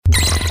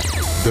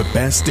The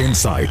best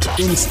insight,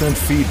 instant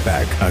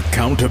feedback,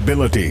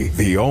 accountability.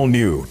 The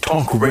all-new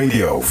Talk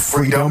Radio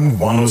Freedom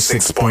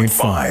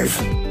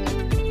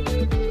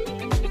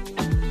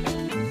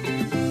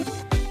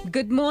 106.5.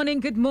 Good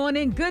morning,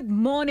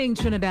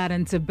 Trinidad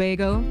and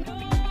Tobago.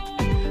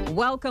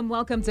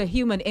 Welcome to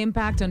Human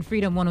Impact on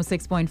Freedom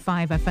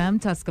 106.5 FM.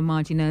 Tusker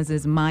Martinez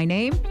is my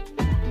name.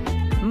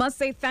 Must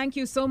say thank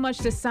you so much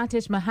to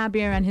Satish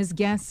Mahabir and his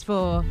guests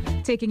for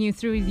taking you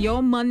through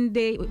your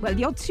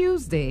your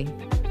Tuesday.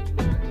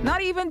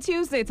 Not even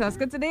Tuesday,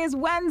 Tusker. Today is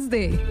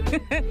Wednesday.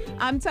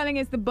 I'm telling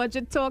you, it's the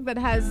budget talk that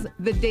has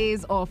the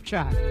days off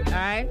track. All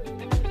right?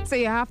 So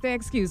you have to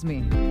excuse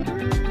me.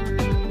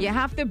 You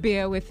have to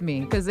bear with me.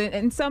 Because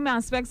in some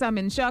aspects, I'm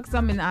in shock.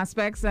 Some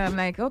aspects, I'm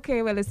like,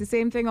 okay, well, it's the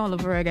same thing all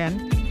over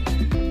again.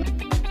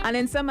 And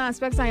in some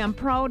aspects, I am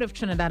proud of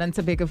Trinidad and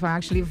Tobago for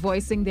actually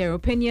voicing their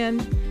opinion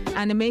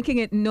and making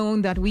it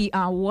known that we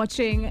are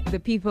watching the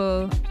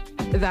people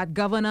that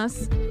govern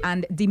us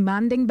and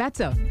demanding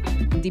better,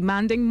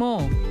 demanding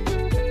more,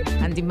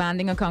 and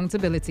demanding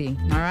accountability.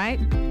 All right?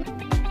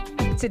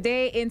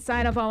 Today,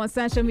 inside of our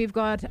session, we've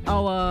got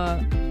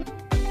some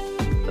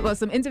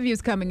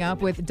interviews coming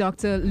up with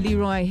Dr.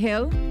 Leroy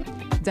Hill,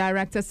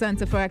 Director,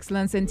 Center for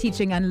Excellence in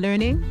Teaching and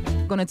Learning.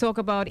 Going to talk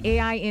about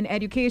AI in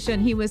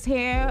education. He was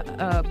here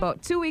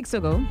about 2 weeks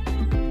ago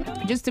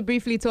just to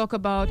briefly talk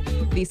about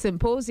the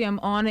symposium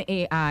on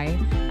AI.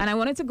 And I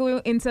wanted to go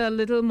into a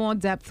little more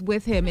depth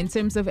with him in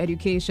terms of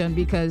education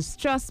because,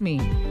 trust me,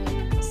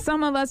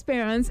 some of us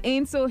parents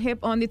ain't so hip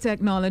on the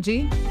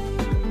technology,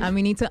 and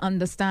we need to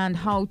understand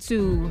how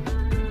to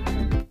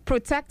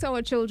protect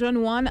our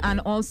children, one,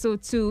 and also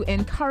to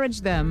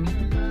encourage them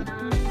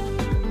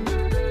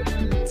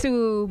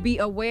to be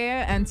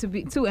aware and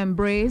to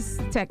embrace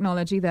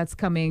technology that's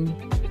coming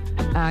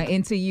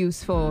into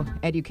use for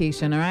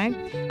education, all right?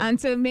 And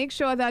to make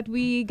sure that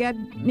we get,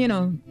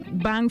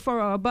 bang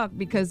for our buck,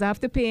 because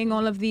after paying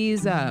all of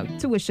these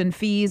tuition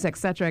fees,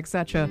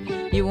 etc.,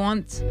 you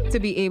want to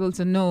be able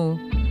to know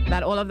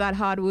that all of that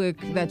hard work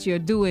that you're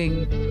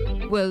doing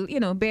will,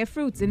 bear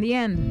fruits in the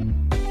end.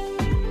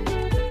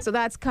 So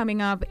that's coming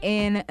up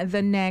in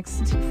the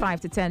next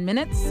 5 to 10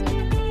 minutes.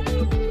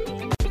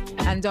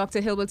 And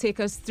Dr. Hill will take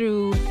us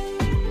through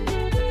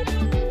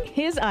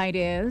his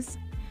ideas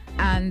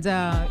and,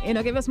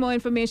 give us more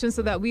information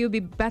so that we will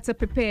be better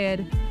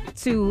prepared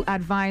to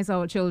advise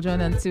our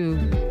children and to,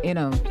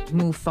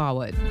 move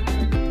forward.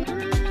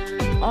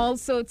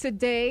 Also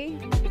today,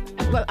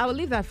 well, I will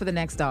leave that for the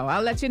next hour.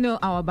 I'll let you know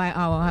hour by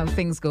hour how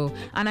things go.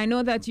 And I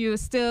know that you're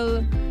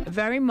still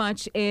very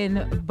much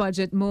in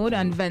budget mode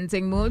and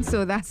venting mode,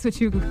 so that's what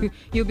you'll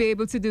be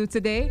able to do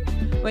today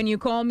when you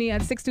call me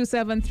at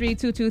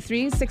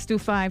 627-3223,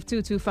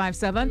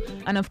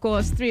 625-2257, and of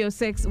course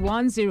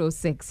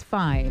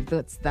 306-1065.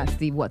 That's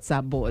the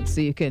WhatsApp board,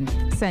 so you can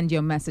send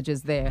your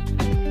messages there.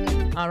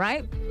 All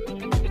right?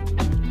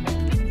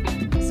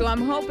 So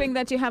I'm hoping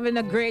that you're having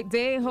a great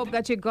day. Hope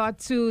that you got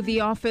to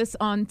the office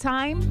on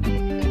time.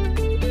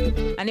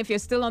 And if you're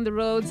still on the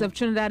roads of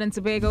Trinidad and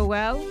Tobago,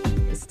 well,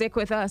 stick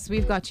with us.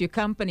 We've got you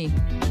company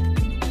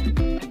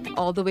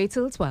all the way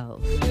till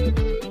 12.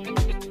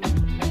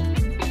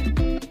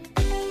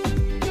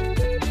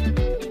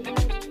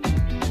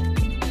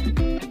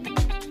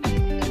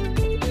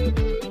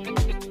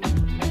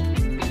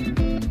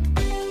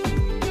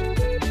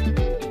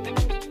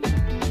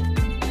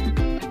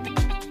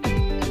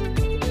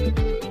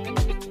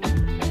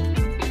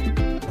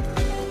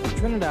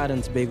 Trinidad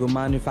and Tobago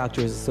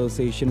Manufacturers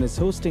Association is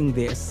hosting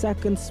their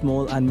second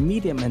Small and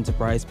Medium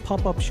Enterprise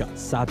Pop-Up Shop,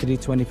 Saturday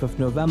 25th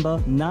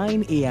November,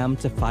 9 a.m.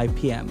 to 5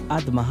 p.m.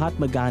 at the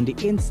Mahatma Gandhi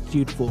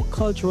Institute for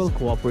Cultural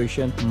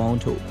Cooperation,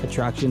 Mount Hope.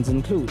 Attractions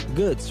include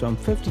goods from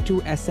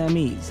 52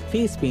 SMEs,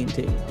 face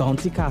painting,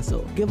 bouncy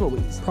castle,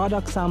 giveaways,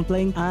 product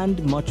sampling,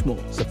 and much more.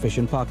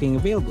 Sufficient parking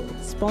available.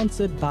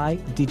 Sponsored by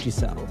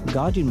Digicel,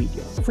 Guardian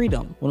Media,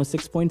 Freedom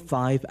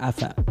 106.5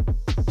 FM.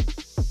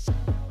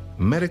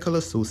 Medical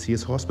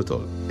Associates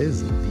Hospital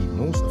is the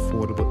most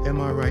affordable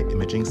MRI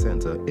imaging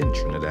center in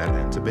Trinidad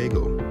and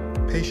Tobago.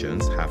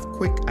 Patients have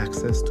quick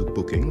access to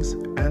bookings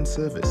and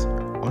service,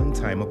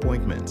 on-time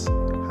appointments,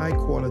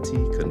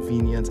 high-quality,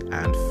 convenient,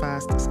 and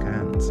fast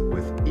scans.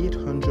 With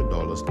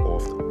 $800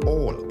 off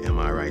all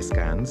MRI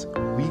scans,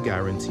 we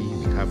guarantee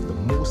we have the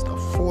most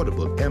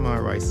affordable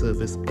MRI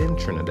service in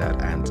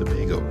Trinidad and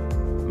Tobago.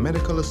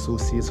 Medical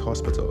Associates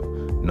Hospital,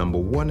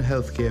 #1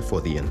 healthcare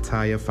for the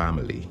entire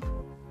family.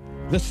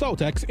 The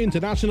Southex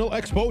International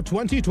Expo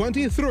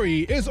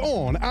 2023 is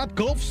on at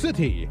Gulf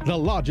City, the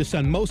largest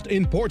and most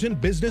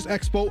important business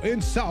expo in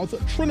South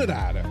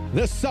Trinidad.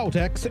 The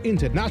Southex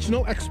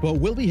International Expo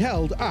will be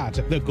held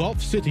at the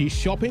Gulf City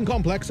Shopping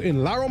Complex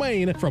in La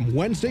Romaine from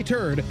Wednesday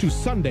 3rd to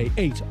Sunday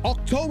 8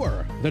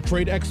 October. The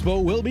Trade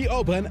Expo will be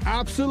open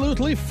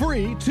absolutely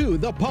free to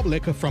the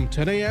public from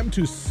 10 a.m.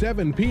 to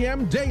 7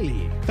 p.m.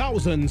 daily.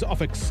 Thousands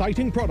of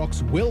exciting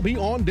products will be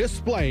on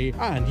display,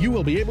 and you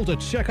will be able to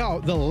check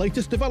out the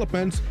latest developments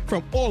events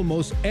from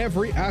almost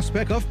every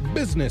aspect of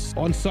business.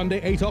 On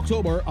Sunday, 8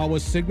 October, our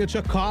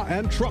signature car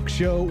and truck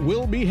show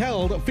will be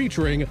held,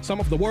 featuring some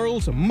of the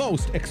world's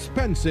most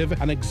expensive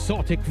and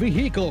exotic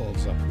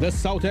vehicles. The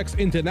Southex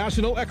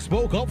International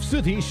Expo Gulf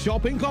City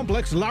Shopping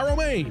Complex, La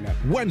Romaine,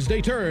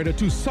 Wednesday 3rd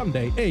to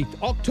Sunday,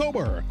 8th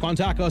October.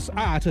 Contact us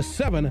at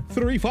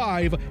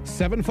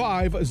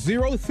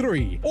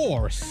 735-7503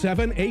 or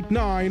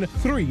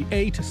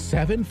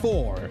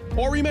 789-3874,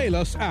 or email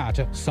us at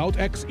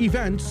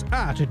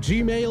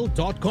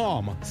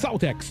southexevents@gmail.com.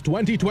 Southex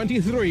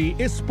 2023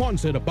 is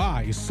sponsored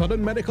by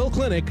Southern Medical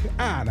Clinic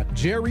and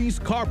Jerry's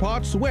Car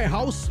Parts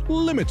Warehouse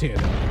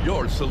Limited.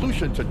 Your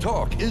solution to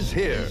talk is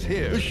here.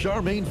 The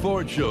Charmaine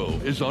Ford Show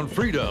is on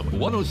Freedom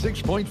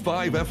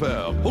 106.5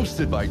 FM,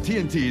 hosted by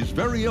TNT's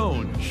very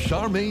own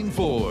Charmaine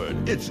Ford.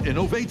 It's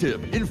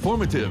innovative,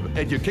 informative,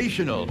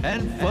 educational,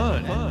 and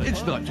fun.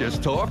 It's not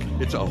just talk,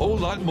 it's a whole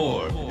lot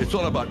more. It's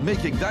all about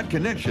making that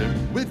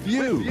connection with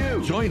you.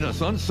 Join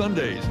us on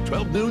Sundays,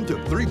 12 noon to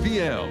 3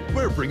 p.m.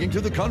 We're bringing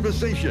to the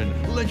conversation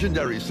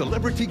legendary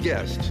celebrity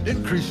guests,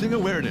 increasing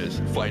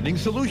awareness, finding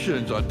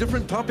solutions on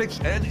different topics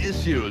and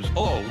issues,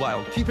 all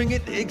while keeping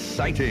it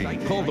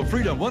exciting. Call the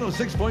Freedom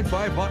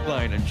 106.5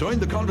 hotline and join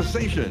the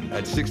conversation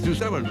at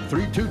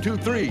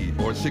 627-3223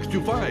 or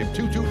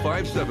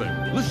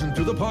 625-2257. Listen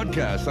to the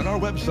podcast on our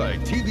website,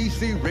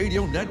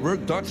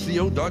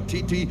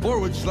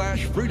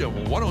 tbcradionetwork.co.tt/Freedom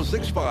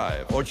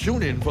 1065, or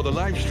tune in for the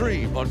live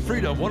stream on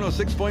Freedom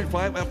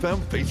 106.5 FM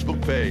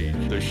Facebook page.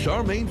 The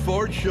Charmaine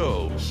Ford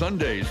Show,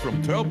 Sundays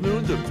from 12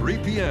 noon to 3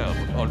 p.m.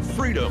 on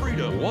Freedom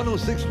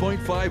 106.5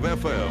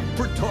 FM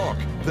for talk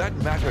that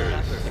matters.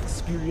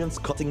 Experience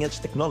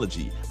cutting-edge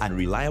technology and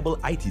reliable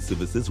IT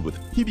services with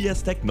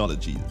PBS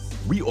Technologies.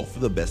 We offer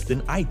the best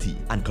in IT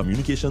and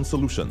communication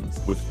solutions.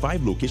 With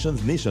 5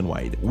 locations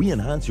nationwide, we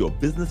enhance your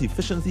business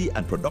efficiency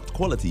and product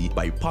quality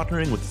by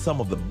partnering with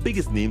some of the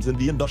biggest names in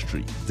the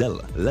industry: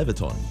 Dell,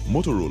 Leviton,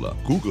 Motorola,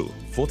 Google,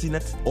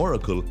 Fortinet,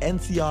 Oracle,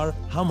 NCR,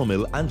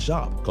 Hammermill, and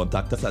Sharp.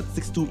 Contact us at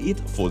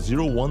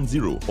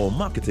 628-4010 or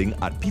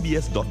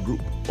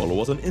marketing@pbs.group.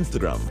 Follow us on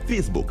Instagram,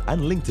 Facebook,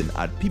 and LinkedIn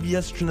at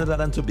PBS Trinidad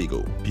and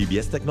Tobago.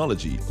 PBS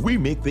Technology, we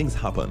make things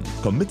happen.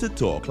 Committed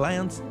to our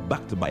clients,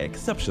 backed by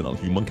exceptional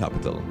human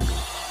capital.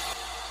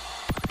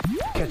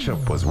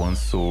 Ketchup was once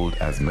sold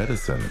as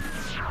medicine.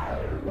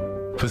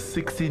 For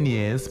 16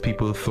 years,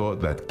 people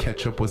thought that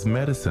ketchup was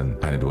medicine,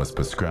 and it was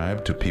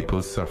prescribed to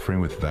people suffering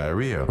with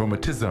diarrhea,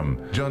 rheumatism,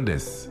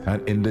 jaundice,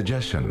 and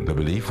indigestion. The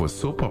belief was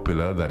so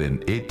popular that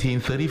in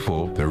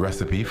 1834, the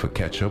recipe for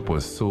ketchup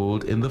was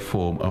sold in the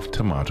form of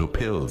tomato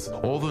pills.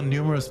 Although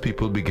numerous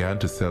people began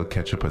to sell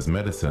ketchup as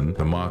medicine,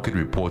 the market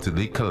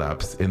reportedly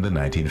collapsed in the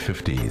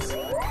 1950s.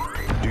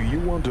 Do you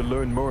want to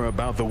learn more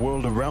about the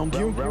world around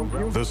you?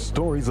 The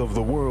stories of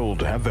the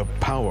world have the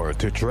power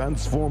to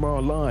transform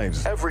our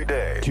lives every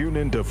day. Tune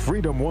in to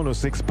Freedom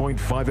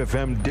 106.5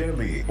 FM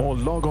daily or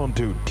log on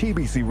to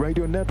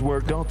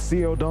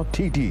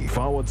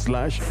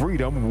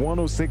tbcradionetwork.co.tt/Freedom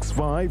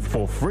 106.5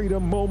 for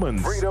Freedom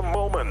Moments. Freedom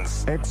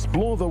Moments.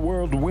 Explore the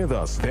world with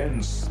us,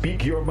 then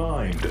speak your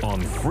mind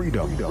on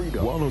Freedom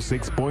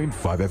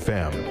 106.5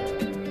 FM.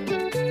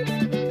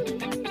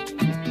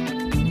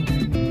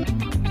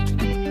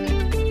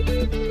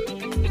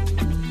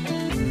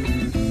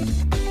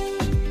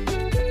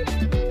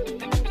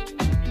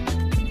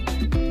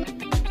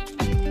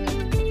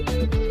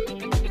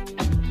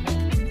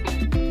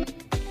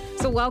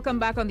 Welcome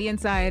back on the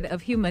inside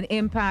of Human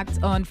Impact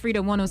on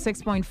Freedom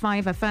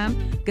 106.5 FM.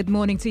 Good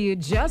morning to you.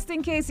 Just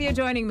in case you're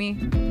joining me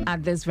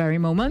at this very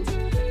moment,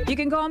 you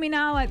can call me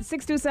now at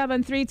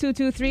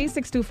 627-3223,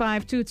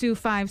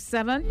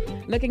 625-2257.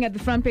 Looking at the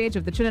front page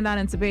of the Trinidad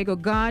and Tobago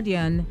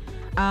Guardian,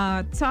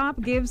 top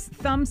gives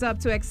thumbs up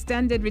to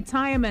extended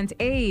retirement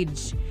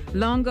age,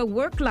 longer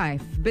work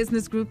life.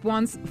 Business group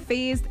wants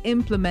phased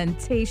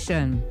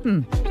implementation.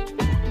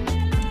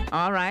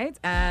 All right,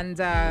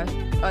 and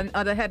on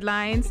other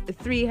headlines,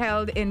 3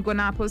 held in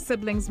Guanapo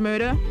siblings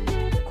murder.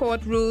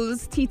 Court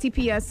rules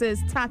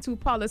TTPS's tattoo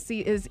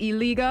policy is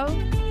illegal.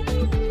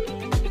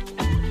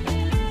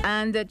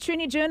 And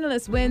Trini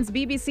journalist wins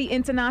BBC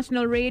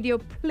International Radio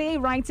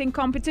playwriting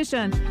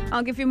competition.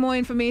 I'll give you more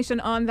information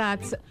on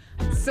that.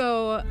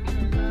 So,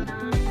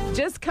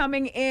 just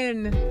coming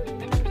in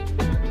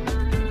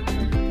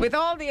with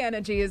all the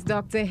energy is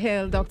Dr.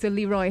 Hill, Dr.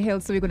 Leroy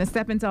Hill. So we're going to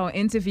step into our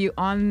interview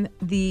on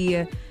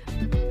the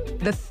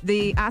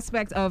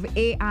aspect of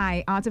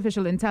AI,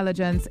 artificial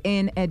intelligence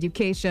in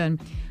education.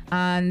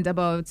 And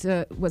about,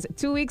 was it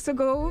 2 weeks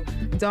ago,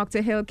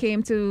 Dr. Hill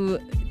came to,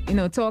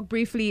 talk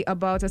briefly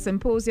about a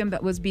symposium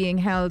that was being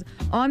held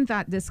on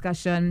that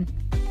discussion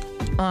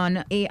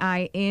on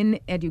AI in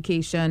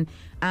education.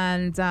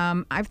 And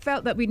I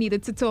felt that we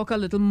needed to talk a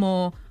little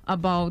more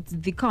about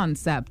the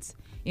concept,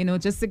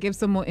 just to give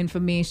some more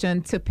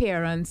information to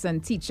parents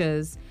and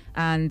teachers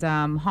and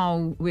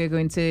how we're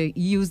going to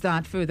use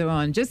that further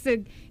on. Just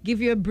to give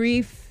you a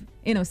brief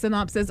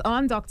synopsis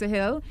on Dr.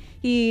 Hill.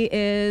 He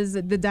is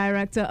the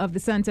director of the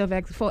Center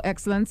for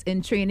Excellence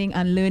in Training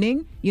and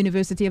Learning,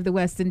 University of the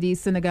West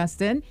Indies, St.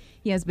 Augustine.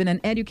 He has been an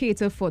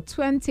educator for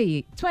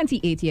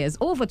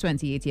over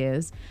 28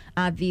 years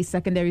at the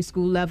secondary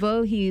school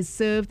level. He's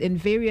served in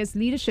various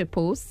leadership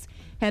posts,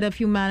 head of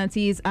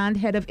humanities and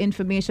head of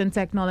information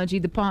technology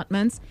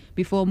departments,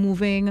 before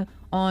moving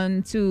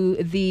on to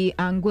the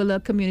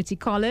Anguilla Community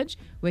College,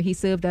 where he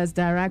served as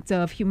Director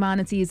of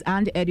Humanities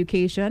and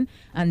Education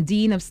and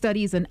Dean of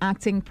Studies and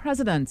acting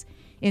president.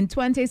 In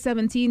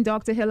 2017,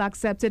 Dr. Hill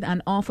accepted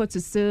an offer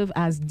to serve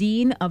as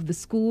Dean of the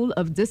School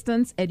of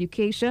Distance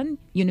Education,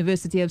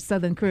 University of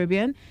Southern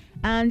Caribbean,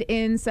 and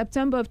in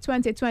September of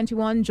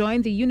 2021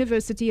 joined the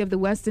University of the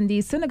West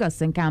Indies St.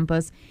 Augustine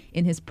campus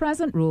in his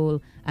present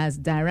role as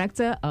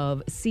Director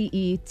of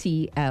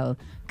CETL.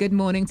 Good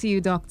morning to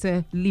you,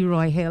 Dr.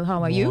 Leroy Hill.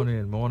 How are you?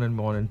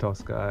 Morning,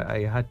 Tosca.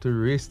 I had to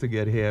race to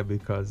get here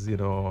because, there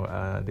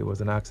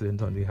was an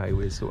accident on the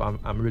highway. So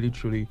I'm really,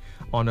 truly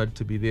honored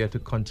to be there to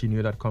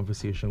continue that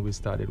conversation we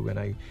started when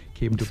I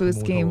came to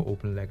promote our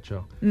open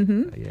lecture.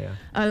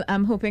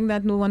 I'm hoping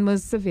that no one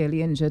was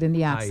severely injured in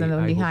the accident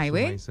on the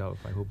highway.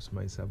 I hope so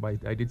myself.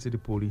 But I did see the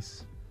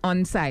police.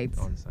 On site,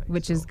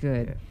 which is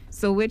good. Yeah.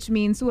 So which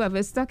means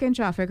whoever's stuck in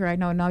traffic right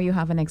now you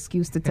have an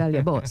excuse to tell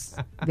your boss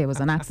there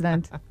was an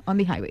accident on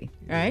the highway,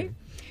 right?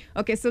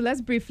 Okay, so let's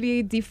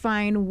briefly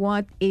define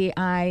what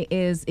AI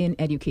is in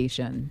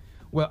education.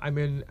 Well, I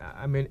mean,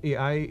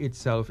 AI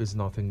itself is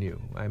nothing new.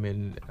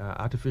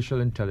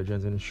 Artificial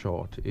intelligence, in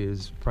short,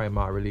 is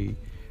primarily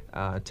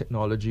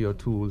technology or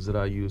tools that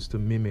are used to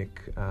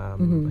mimic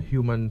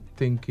human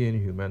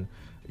thinking,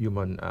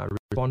 human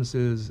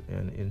responses,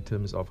 and in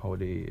terms of how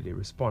they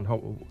respond,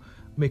 how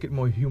make it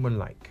more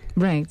human-like.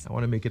 Right. I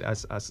want to make it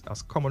as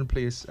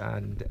commonplace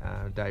and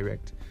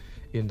direct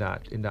in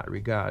that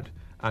regard.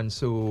 And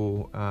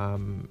so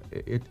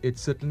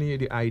it's certainly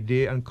the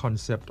idea and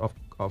concept of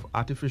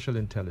artificial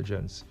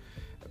intelligence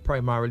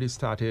primarily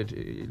started.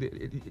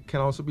 It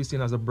can also be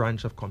seen as a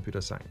branch of computer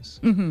science,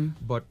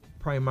 but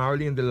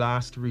primarily in the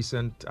last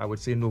recent, I would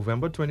say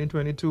November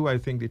 2022, I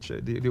think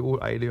the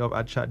whole idea of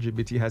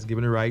ChatGPT has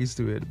given rise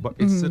to it, but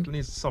it's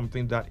certainly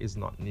something that is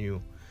not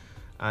new.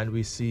 And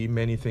we see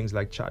many things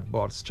like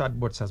chatbots.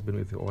 Chatbots has been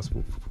with us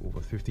for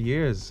over 50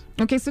 years.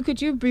 Okay, so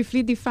could you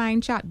briefly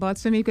define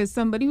chatbots for me? Because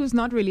somebody who's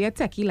not really a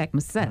techie like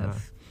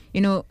myself,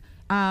 let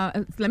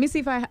me see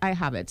if I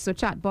have it. So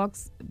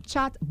chatbots,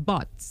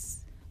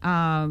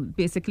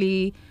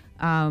 basically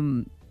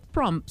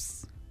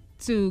prompts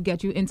to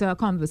get you into a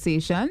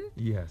conversation.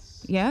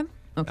 Yes. Yeah?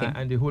 Okay.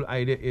 And the whole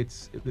idea,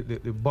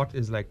 the bot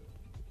is like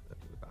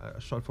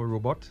short for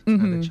robot,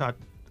 and the chat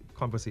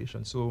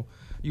conversation. So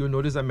you'll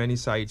notice that many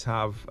sites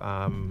have,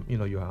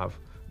 you have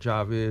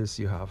Jarvis,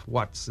 you have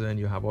Watson,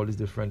 you have all these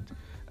different,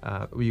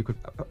 where you could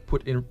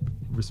put in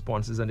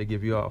responses and they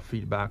give you a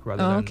feedback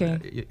rather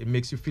than, it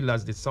makes you feel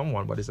as it's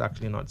someone, but it's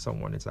actually not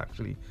someone. It's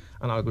actually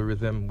an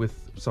algorithm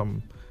with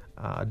some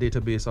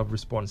database of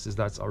responses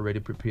that's already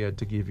prepared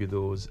to give you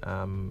those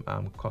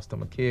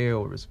customer care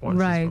or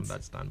responses from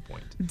that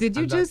standpoint. Did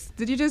you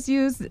just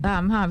use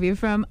Javier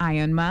from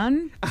Iron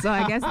Man? So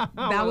I guess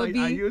that would be.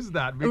 I use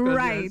that because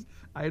yes,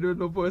 I don't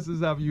know persons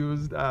have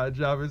used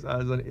Jarvis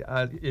as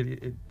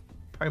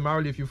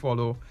primarily if you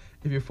follow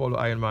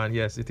Iron Man.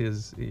 Yes, it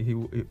is.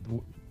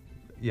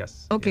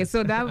 Yes. Okay, yes.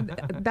 So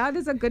that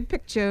is a good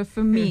picture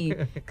for me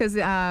because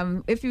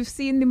if you've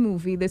seen the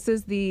movie, this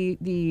is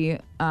the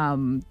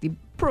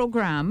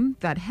program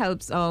that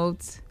helps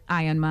out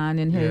Iron Man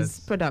in his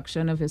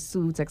production of his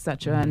suits,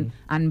 etc.,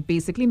 and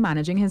basically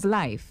managing his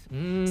life.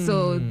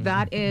 So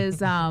that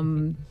is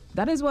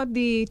what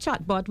the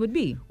chatbot would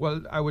be.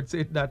 Well, I would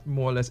say that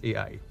more or less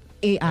AI.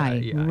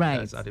 AI,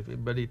 right?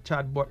 But the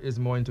chatbot is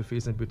more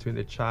interfacing between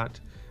the chat.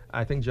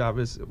 I think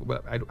Jarvis,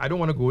 well, I don't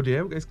want to go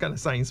there. It's kind of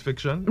science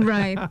fiction.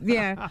 Right,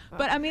 yeah.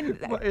 But I mean,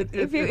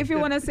 if you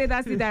want to say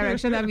that's the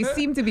direction that we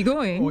seem to be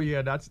going. Oh,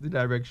 yeah, that's the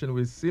direction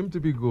we seem to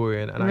be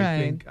going. And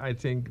I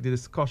think the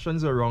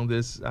discussions around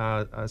this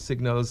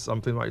signals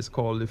something what is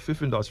called the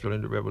fifth industrial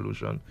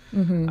revolution.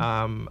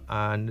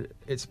 And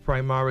it's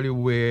primarily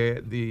where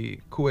the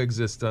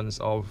coexistence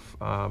of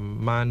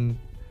man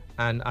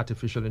and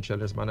artificial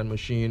intelligence, man and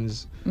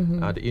machines,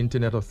 the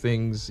Internet of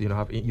Things. You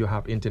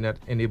have Internet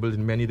enabled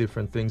in many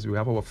different things. We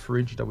have our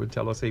fridge that will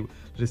tell us, hey,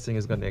 this thing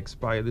is going to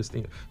expire. This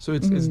thing. So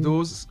it's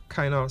those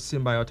kind of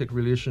symbiotic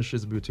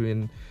relationships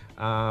between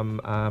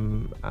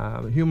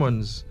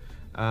humans,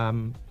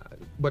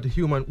 but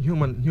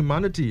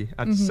humanity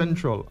at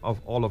central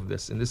of all of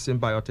this in this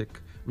symbiotic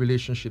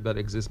relationship that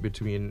exists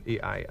between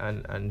AI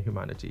and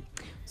humanity.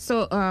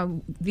 So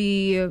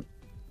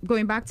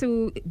going back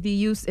to the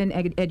use in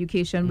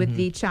education with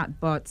the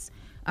chatbots,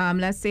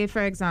 let's say,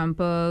 for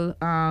example,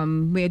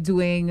 we're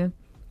doing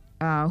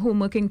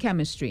homework in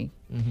chemistry,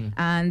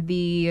 and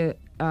the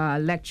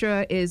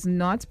lecturer is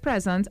not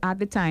present at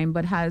the time,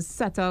 but has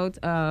set out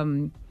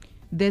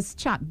this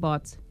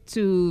chatbot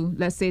to,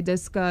 let's say,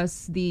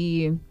 discuss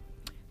the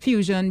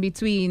fusion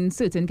between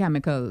certain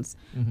chemicals,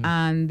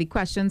 and the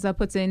questions are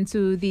put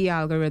into the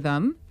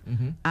algorithm,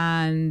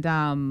 and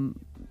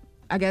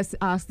I guess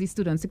ask the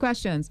students the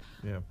questions.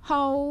 Yeah.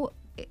 How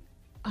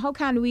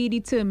can we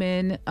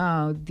determine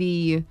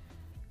the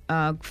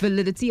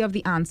validity of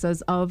the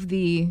answers of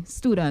the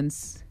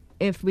students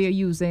if we're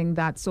using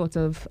that sort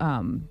of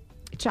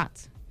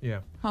chat? Yeah.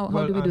 How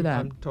do we do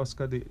that?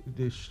 Tosca,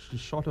 the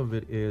short of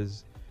it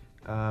is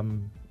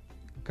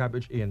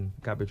garbage in,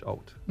 garbage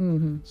out.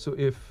 So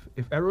if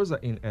errors are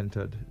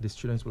entered, the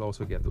students will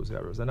also get those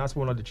errors. And that's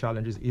one of the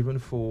challenges even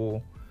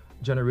for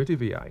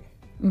generative AI.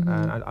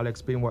 And I'll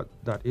explain what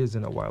that is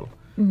in a while.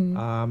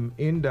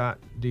 In that,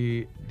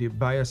 the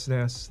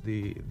biasness,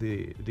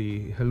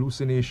 the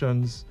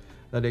hallucinations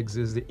that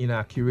exist, the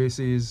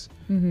inaccuracies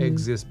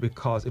exist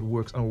because it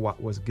works on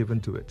what was given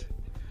to it.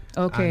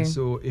 Okay. And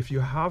so if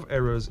you have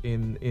errors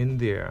in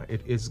there,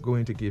 it is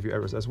going to give you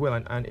errors as well.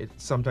 And it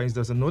sometimes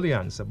doesn't know the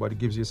answer, but it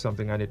gives you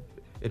something and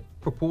it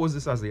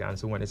proposes as the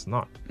answer when it's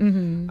not.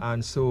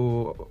 And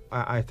so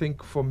I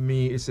think for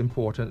me, it's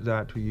important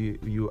that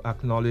you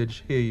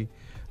acknowledge, hey,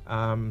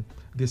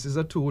 this is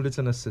a tool, it's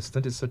an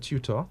assistant, it's a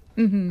tutor,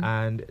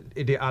 and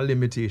there are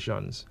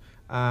limitations.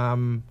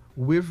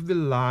 With the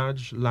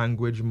large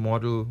language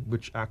model,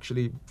 which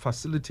actually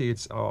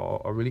facilitates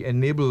or really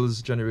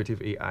enables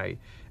generative AI,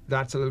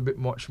 that's a little bit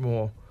much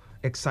more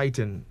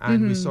exciting.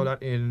 And we saw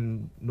that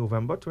in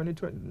November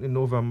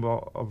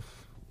of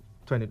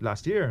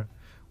last year,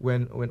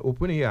 when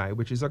OpenAI,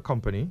 which is a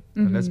company,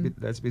 and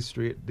let's be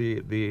straight,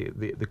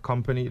 the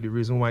company, the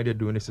reason why they're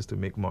doing this is to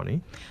make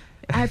money.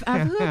 I've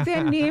heard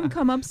their name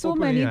come up so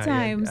many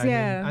times.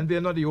 And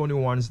they're not the only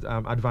ones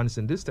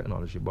advancing this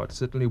technology, but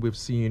certainly we've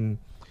seen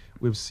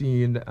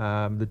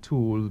the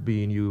tool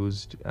being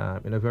used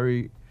in a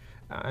very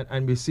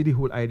and we see the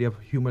whole idea of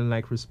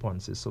human-like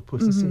responses. So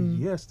person say,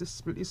 yes,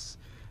 this is,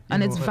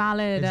 and it's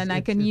valid, and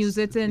I can use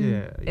it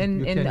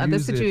in other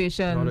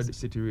situations. In other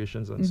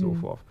situations and so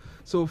forth.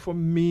 So for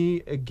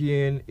me,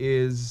 again,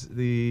 is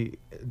the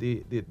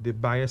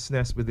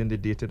biasness within the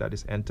data that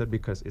is entered,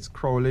 because it's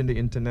crawling the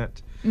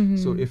internet.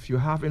 So if you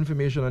have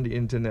information on the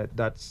internet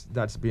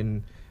that's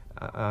been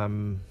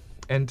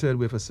entered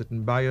with a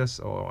certain bias,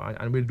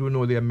 and we do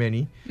know there are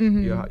many.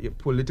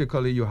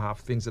 Politically, you have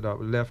things that are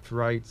left,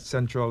 right,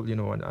 central,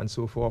 and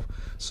so forth.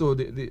 So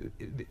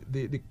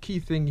the key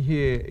thing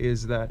here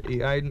is that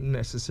AI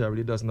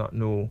necessarily does not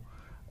know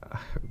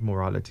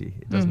morality.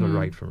 It does not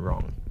right from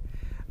wrong.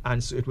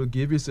 And so it will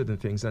give you certain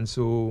things. And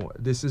so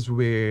this is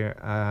where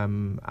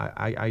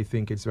I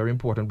think it's very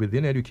important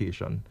within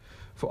education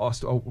for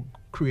us to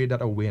create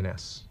that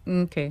awareness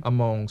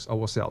amongst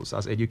ourselves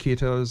as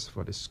educators,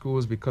 for the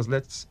schools, because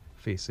let's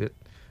face it,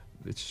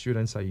 the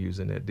students are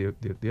using it.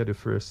 They're the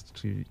first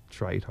to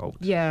try it out.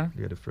 Yeah.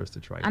 They're the first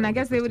to try it out. And I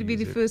guess they would be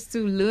the first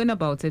to learn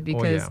about it,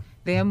 because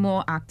they are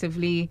more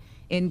actively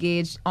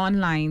engaged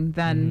online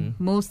than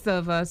most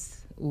of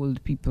us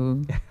old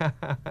people.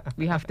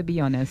 We have to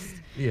be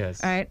honest.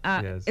 Yes. All right.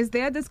 Yes. Is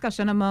there a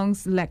discussion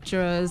amongst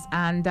lecturers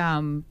and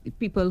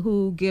people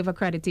who give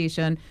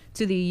accreditation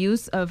to the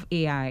use of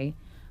AI?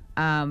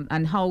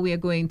 And how we are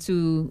going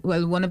to,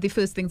 well, one of the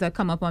first things that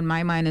come up on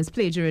my mind is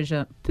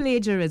plagiarism.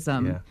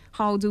 Yeah.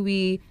 How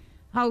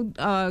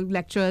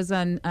lecturers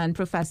and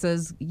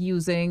professors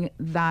using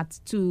that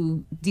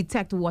to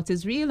detect what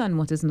is real and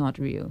what is not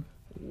real?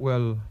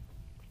 Well,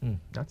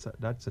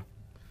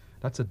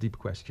 that's a deep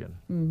question,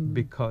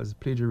 because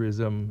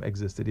plagiarism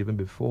existed even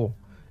before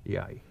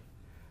AI.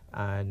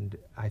 And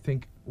I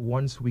think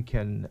once we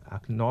can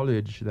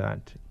acknowledge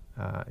that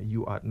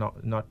you are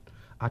not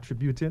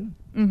attributing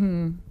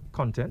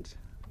content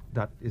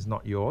that is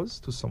not yours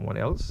to someone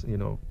else,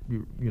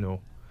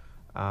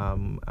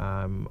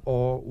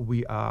 or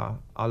we are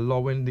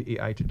allowing the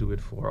AI to do it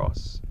for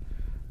us.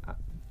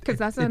 Because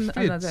that's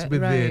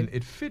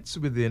it fits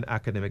within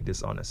academic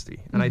dishonesty.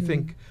 And I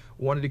think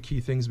one of the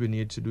key things we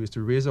need to do is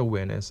to raise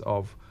awareness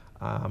of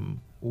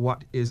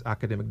what is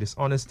academic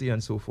dishonesty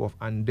and so forth,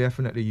 and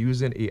definitely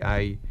using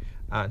AI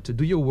to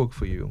do your work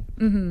for you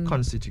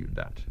constitute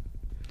that.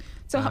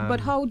 So, but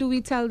how do we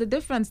tell the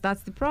difference?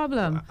 That's the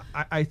problem.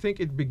 I think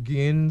it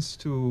begins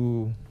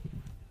to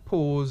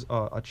pose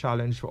a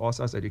challenge for us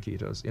as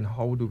educators in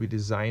how do we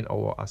design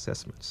our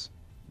assessments.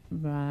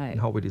 Right. And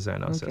how we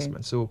design our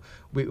assessments. So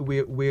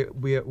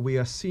we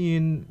are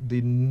seeing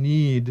the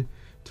need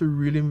to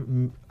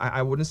really,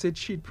 I wouldn't say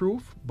cheat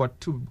proof, but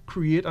to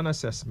create an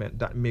assessment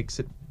that makes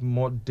it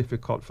more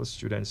difficult for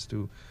students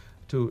to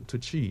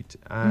cheat.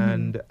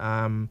 And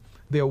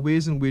there are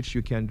ways in which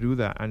you can do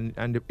that.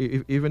 And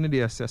even in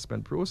the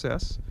assessment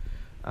process,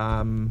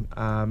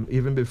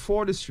 even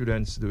before the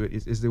students do it,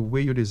 is the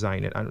way you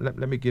design it. And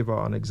let me give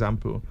an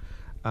example.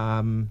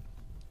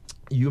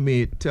 You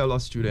may tell a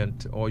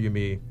student, or you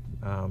may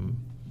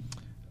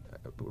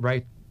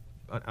write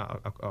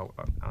an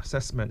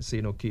assessment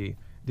saying, okay,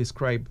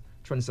 describe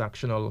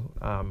transactional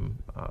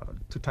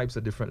two types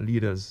of different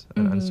leaders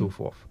and so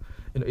forth.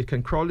 It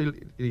can crawl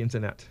the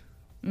internet,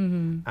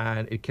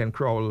 and it can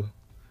crawl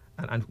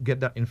and get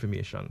that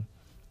information.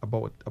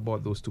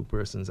 about those two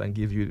persons and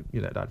give you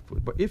that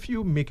food. But if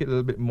you make it a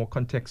little bit more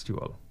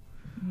contextual,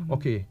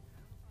 okay,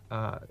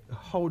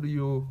 how do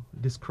you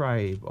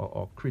describe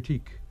or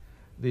critique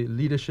the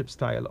leadership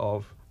style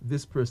of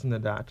this person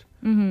and that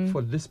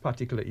for this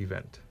particular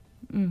event?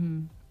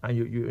 And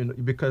you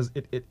because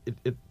it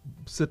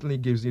certainly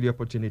gives you the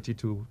opportunity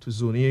to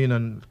zone in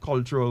on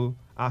cultural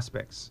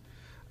aspects.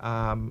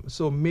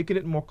 So making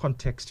it more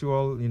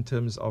contextual in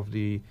terms of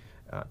the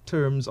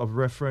terms of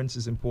reference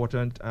is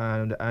important,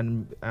 and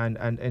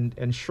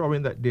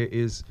ensuring that there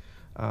is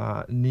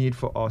need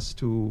for us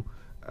to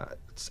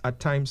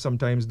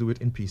sometimes do it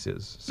in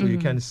pieces. So you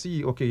can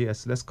see, okay,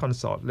 yes, let's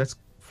consult. Let's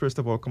first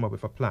of all come up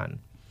with a plan.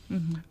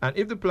 And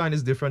if the plan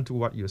is different to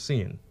what you're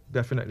seeing,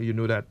 definitely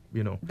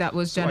that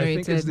was so generated.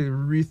 I think it's the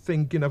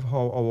rethinking of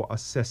how our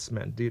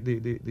assessment,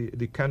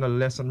 the kind of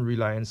lesson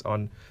reliance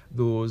on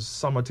those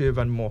summative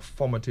and more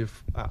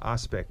formative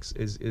aspects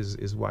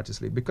is what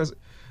is late. Because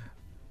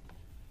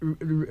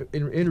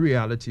in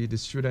reality, the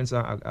students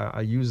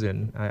are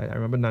using, I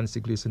remember Nancy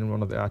Gleason in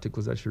one of the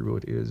articles that she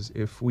wrote, is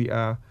if we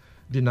are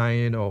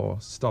denying or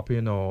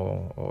stopping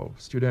or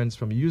students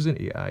from using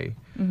AI,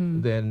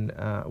 then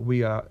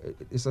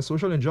it's a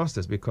social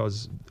injustice,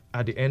 because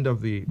at the end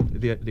of they're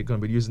going to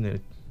be using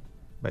it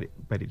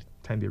by the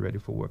time they're ready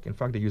for work. In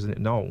fact, they're using it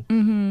now.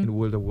 In the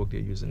world of work, they're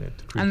using it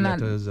to create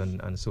letters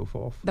and so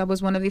forth. That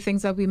was one of the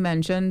things that we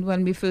mentioned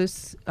when we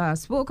first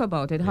spoke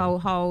about it,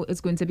 how it's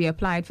going to be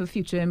applied for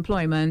future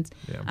employment,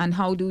 and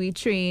how do we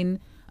train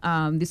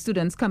the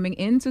students coming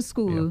into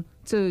school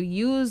to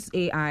use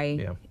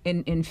AI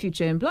in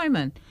future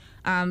employment.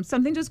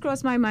 Something just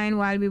crossed my mind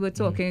while we were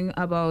talking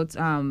about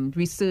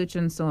research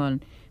and so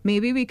on.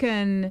 Maybe we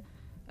can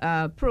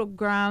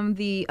program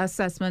the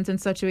assessment in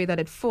such a way that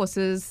it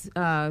forces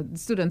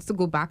students to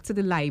go back to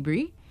the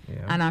library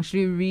and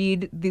actually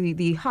read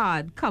the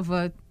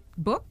hardcover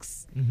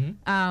books.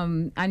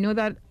 I know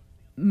that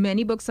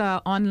many books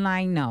are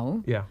online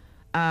now.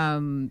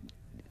 I'm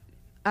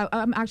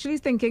actually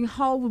thinking,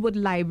 how would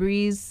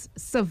libraries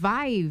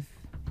survive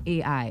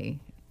AI?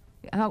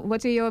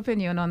 What are your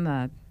opinion on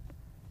that?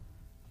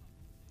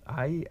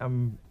 I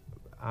am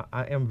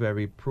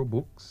very pro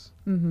books,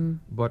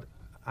 but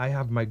I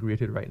have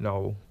migrated right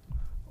now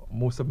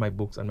most of my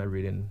books and my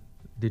reading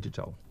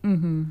digital,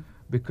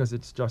 because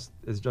it's just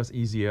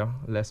easier,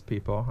 less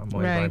paper, and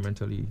more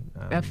environmentally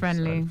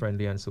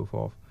friendly and so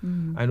forth.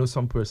 I know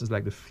some persons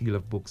like the feel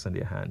of books in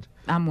their hand.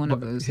 I'm one of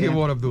those. You're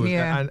one of those.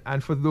 Yeah.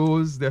 And for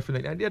those,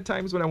 definitely. And there are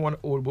times when I want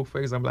an old book. For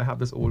example, I have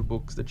this old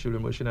books, The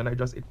Children Version, and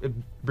it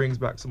brings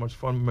back so much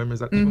fun memories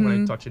that even when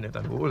I'm touching it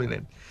and holding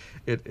it,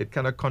 it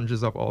kind of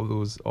conjures up all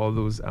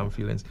those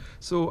feelings.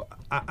 So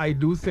I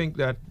do think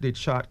that the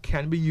chart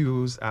can be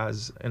used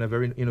in a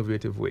very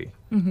innovative way.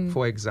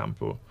 For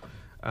example,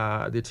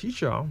 the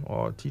teacher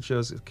or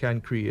teachers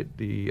can create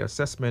the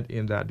assessment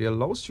in that they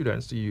allow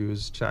students to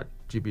use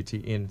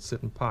ChatGPT in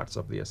certain parts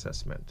of the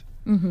assessment.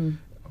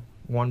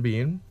 One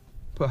being,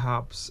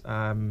 perhaps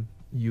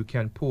you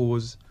can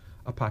pose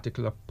a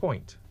particular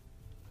point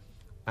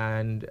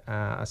and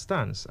a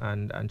stance,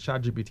 and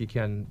ChatGPT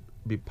can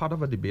be part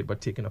of a debate but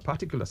taking a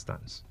particular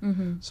stance.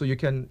 So you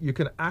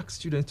can ask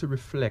students to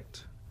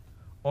reflect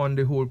on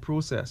the whole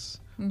process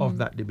of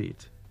that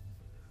debate.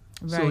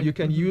 Right. So you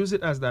can use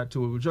it as that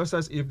tool, just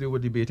as if they were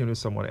debating with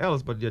someone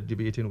else, but they're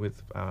debating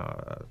with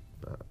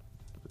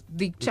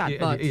the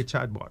chatbot. A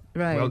chatbot.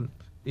 Right. Well,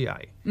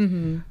 AI.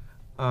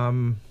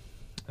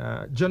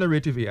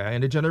 Generative AI.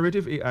 And the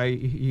generative AI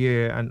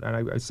here, and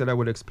I said I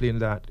would explain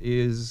that,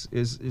 is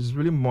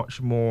really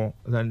much more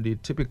than the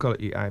typical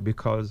AI,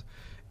 because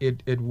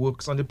it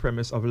works on the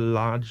premise of a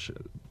large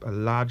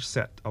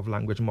set of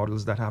language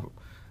models that have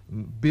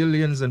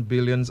billions and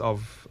billions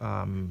of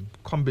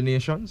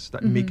combinations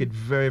that make it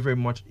very, very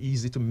much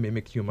easy to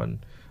mimic human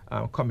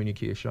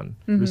communication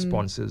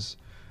responses.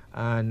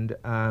 And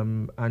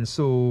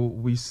so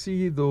we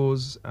see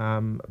those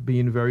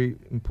being very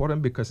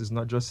important, because it's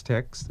not just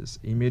text, it's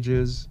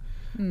images.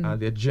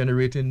 They're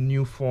generating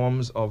new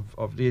forms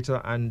of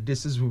data, and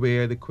this is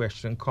where the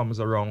question comes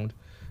around: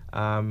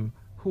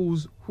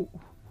 whose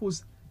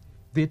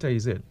data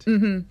is it?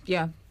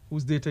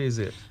 Whose data is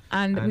it?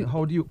 And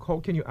how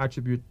can you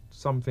attribute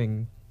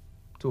something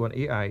to an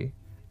AI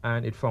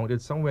and it found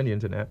it somewhere on the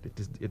internet?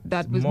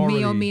 That was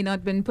may or may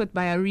not been put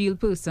by a real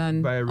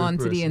person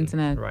onto the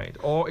internet. Right.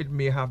 Or it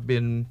may have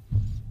been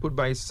put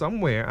by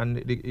somewhere and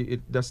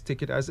it does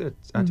take it as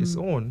its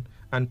own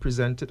and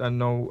present it, and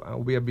now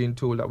we are being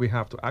told that we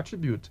have to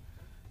attribute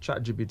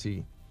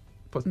ChatGPT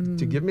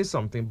to give me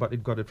something, but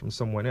it got it from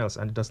someone else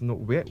and it doesn't know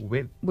where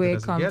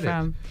it come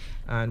from.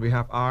 And we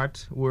have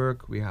art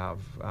work, we have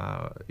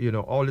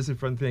all these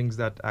different things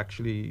that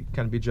actually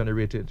can be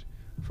generated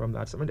from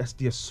that. I mean,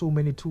 there's so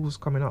many tools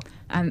coming up,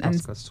 and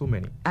so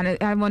many. And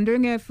I'm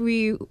wondering if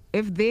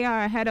they are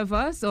ahead of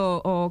us,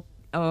 or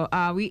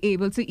are we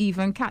able to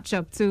even catch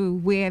up to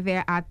where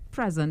they're at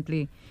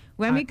presently?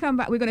 When we come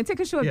back, we're going to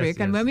take a short break,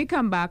 and when we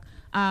come back,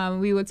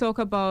 we will talk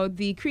about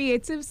the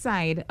creative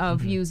side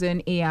of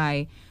using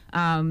AI.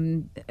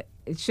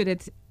 Should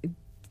it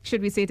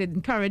should we say it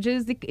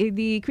encourages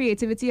the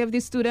creativity of the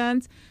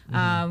student?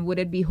 Would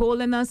it be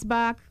holding us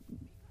back?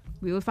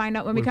 We will find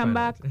out when we come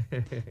back.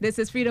 This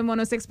is Freedom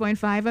 106.5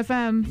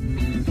 FM.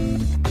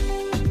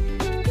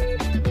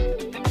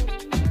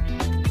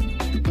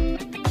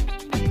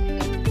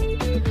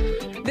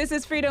 This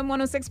is Freedom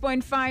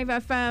 106.5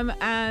 FM,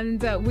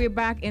 and we're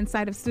back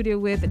inside of studio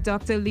with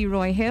Dr.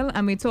 Leroy Hill,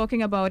 and we're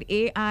talking about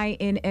AI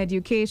in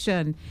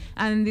education.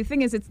 And the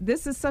thing is,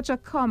 this is such a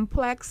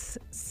complex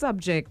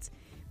subject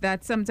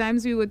that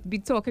sometimes we would be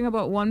talking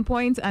about one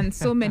point and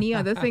so many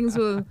other things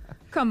will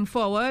come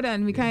forward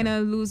and we kind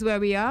of lose where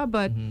we are.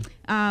 But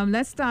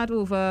let's start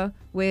over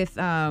with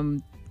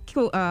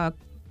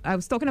I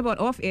was talking about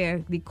off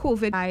air, the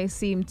COVID. I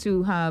seem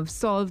to have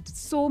solved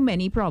so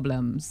many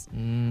problems.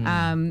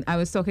 I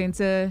was talking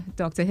to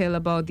Dr. Hill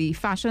about the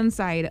fashion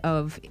side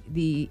of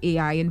the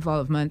AI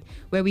involvement,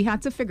 where we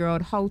had to figure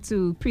out how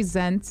to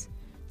present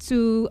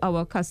to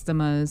our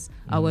customers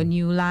our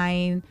new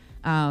line,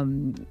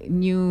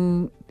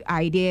 new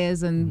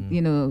ideas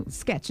and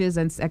sketches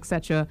and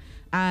etc.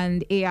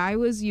 And AI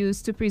was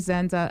used to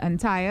present an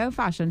entire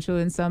fashion show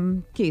in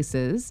some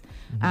cases.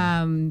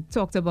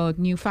 Talked about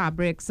new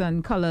fabrics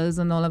and colors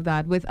and all of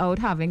that without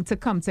having to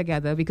come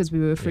together because we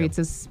were afraid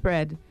to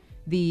spread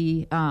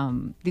the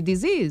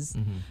disease.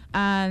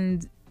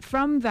 And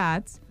from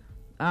that,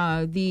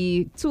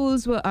 the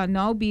tools are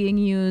now being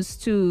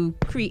used to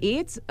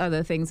create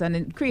other things. And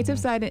in creative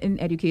side in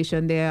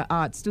education, there are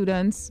art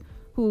students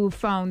who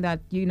found that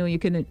you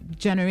can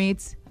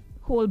generate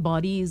whole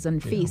bodies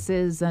and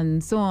faces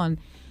and so on,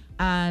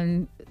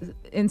 and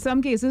in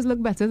some cases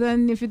look better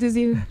than if it is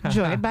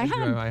drawn by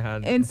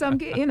hand. In some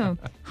cases,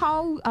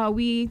 how are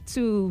we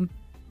to,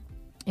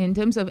 in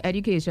terms of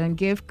education,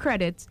 give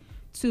credit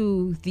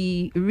to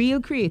the real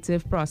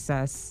creative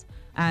process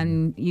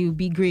and you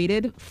be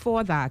graded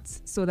for that,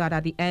 so that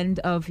at the end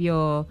of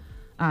your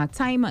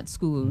time at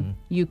school,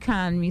 you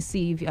can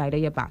receive either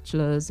your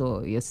bachelor's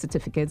or your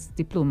certificates,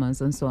 diplomas,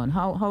 and so on.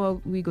 How are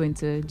we going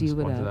to deal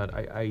with that?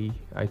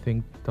 I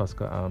think,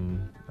 Tosca,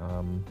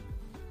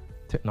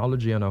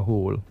 technology on a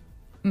whole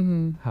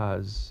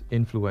has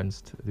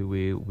influenced the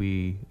way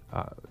we,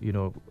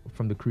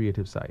 from the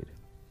creative side,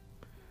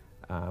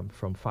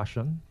 from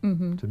fashion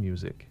to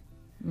music.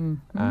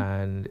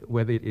 And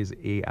whether it is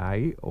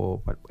AI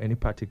or any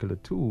particular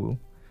tool,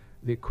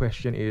 the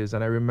question is,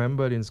 and I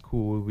remembered in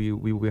school,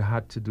 we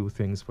had to do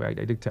things where I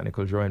did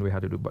technical drawing, we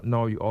had to do, but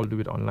now you all do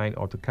it online,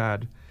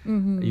 AutoCAD.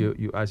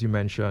 You as you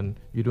mentioned,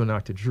 you don't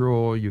have to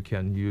draw, you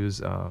can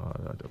use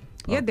a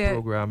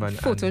program and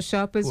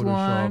Photoshop is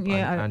one,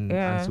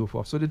 and so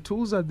forth. So the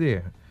tools are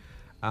there.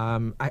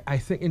 I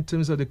think in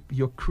terms of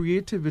your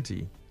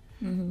creativity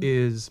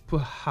is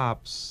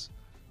perhaps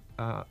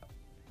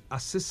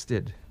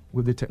assisted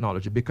with the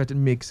technology because it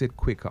makes it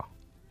quicker.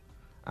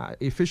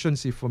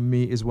 Efficiency for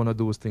me is one of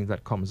those things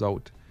that comes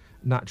out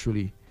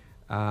naturally.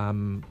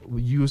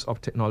 Use of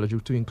technology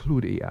to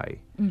include AI,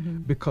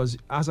 because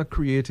as a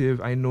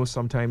creative, I know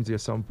sometimes there are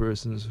some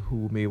persons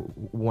who may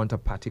want a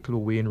particular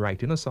way in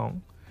writing a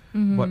song,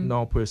 but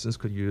now persons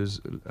could use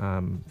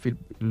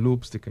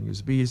loops, they can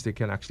use beats, they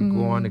can actually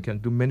go on, they can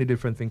do many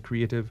different things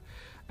creative,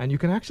 and you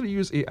can actually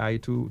use AI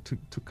to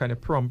kind of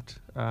prompt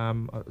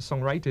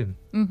songwriting.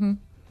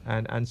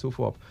 And so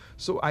forth.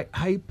 So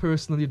I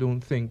personally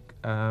don't think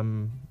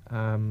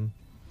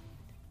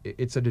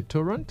it's a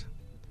deterrent.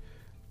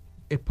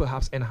 It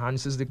perhaps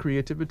enhances the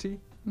creativity,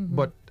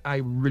 but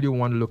I really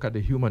want to look at the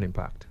human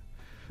impact,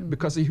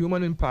 because the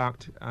human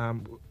impact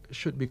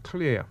should be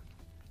clear.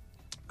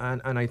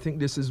 And I think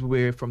this is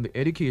where, from the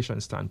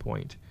education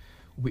standpoint,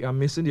 we are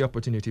missing the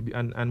opportunity.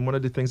 And one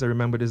of the things I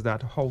remembered is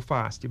that how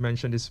fast, you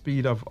mentioned the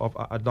speed of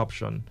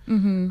adoption.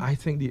 I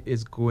think it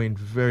is going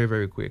very,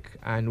 very quick,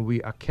 and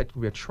we are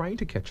trying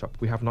to catch up.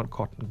 We've not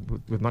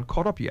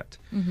caught up yet.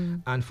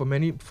 And for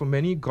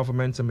many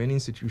governments and many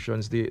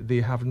institutions,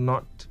 they have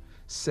not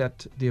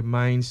set their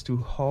minds to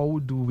how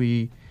do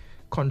we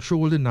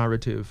control the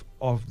narrative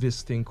of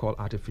this thing called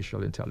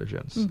artificial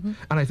intelligence. And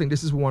I think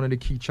this is one of the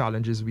key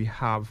challenges we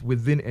have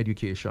within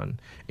education,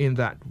 in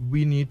that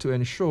we need to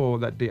ensure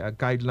that there are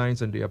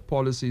guidelines and there are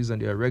policies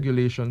and there are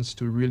regulations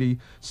to really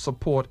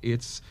support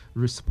its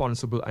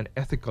responsible and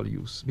ethical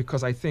use.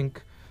 Because I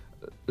think,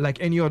 like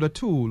any other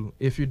tool,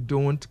 if you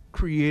don't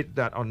create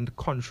that and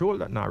control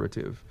that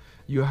narrative,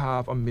 you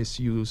have a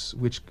misuse,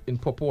 which in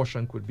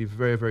proportion could be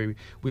very, very...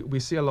 We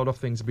see a lot of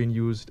things being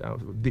used,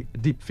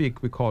 deep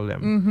fake we call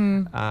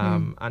them,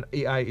 and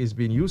AI is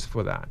being used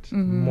for that.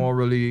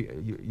 Morally,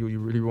 you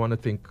really want to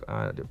think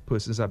the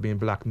persons are being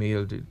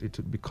blackmailed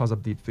because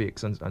of deep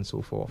fakes and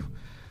so forth.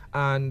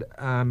 And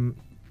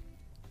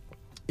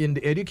in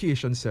the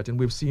education setting,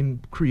 we've seen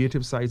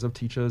creative sides of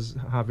teachers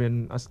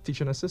having a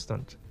teaching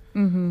assistant.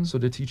 So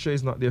the teacher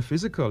is not there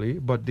physically,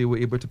 but they were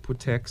able to put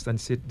text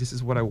and say, this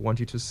is what I want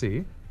you to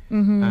say.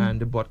 And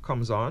the bot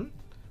comes on,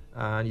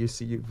 and you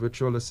see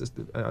virtual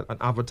assistant, an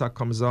avatar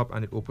comes up,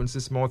 and it opens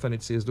its mouth and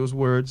it says those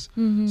words.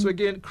 So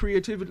again,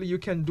 creatively, you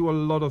can do a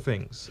lot of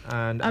things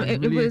and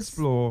really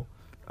explore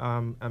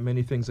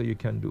many things that you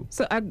can do.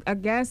 So I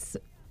guess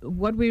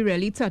what we're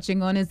really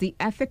touching on is the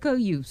ethical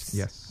use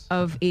Yes.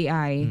 of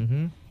AI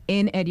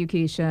in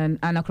education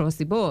and across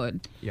the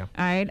board. Yeah.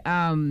 All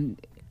right.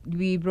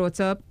 We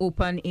brought up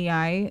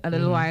OpenAI a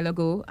little while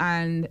ago,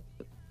 and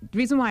the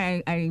reason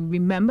why I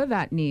remember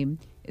that name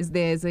is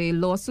there's a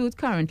lawsuit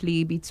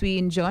currently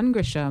between John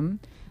Grisham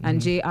and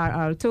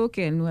J.R.R.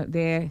 Tolkien,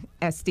 their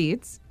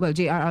estates,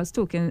 J.R.R.'s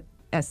Tolkien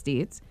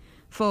estates,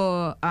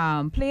 for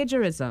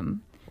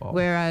plagiarism,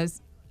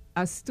 whereas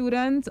a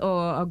student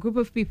or a group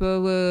of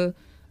people were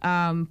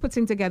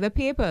putting together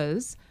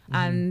papers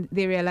and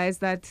they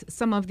realized that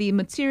some of the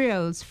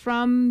materials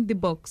from the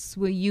books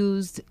were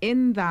used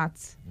in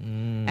that.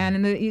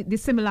 And the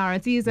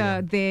similarities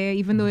are there,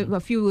 even though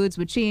a few words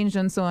were changed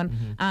and so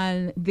on.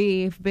 And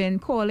they've been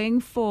calling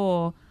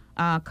for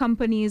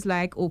companies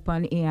like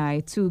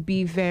OpenAI to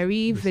be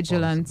very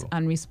vigilant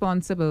and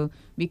responsible,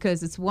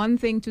 because it's one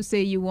thing to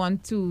say you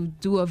want to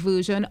do a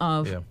version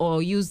of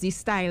or use the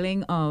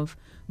styling of,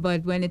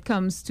 but when it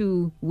comes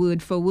to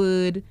word for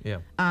word,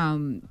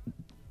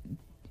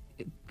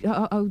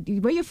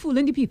 where you're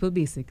fooling the people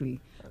basically,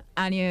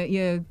 and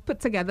you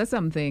put together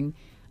something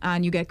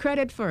and you get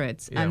credit for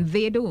it and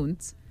they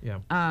don't.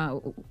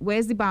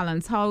 Where's the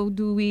balance? How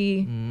do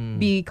we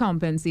be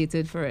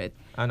compensated for it?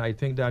 And I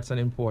think that's an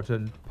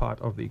important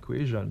part of the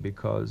equation,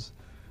 because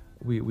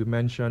we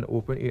mentioned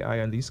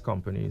OpenAI and these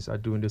companies are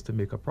doing this to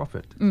make a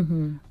profit.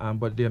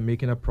 But they're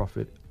making a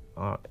profit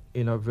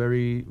in a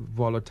very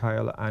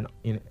volatile and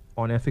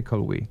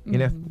unethical way.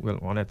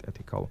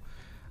 Unethical.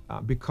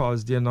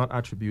 Because they're not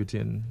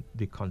attributing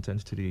the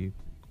content to the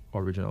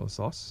original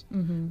source.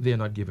 They're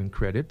not giving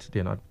credit.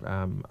 They're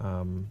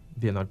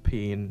not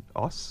paying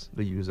us,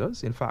 the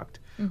users. In fact,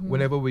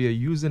 whenever we are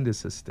using the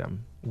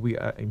system, we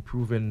are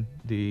improving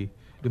the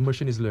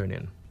machine is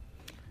learning.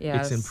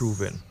 Yes. It's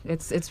improving.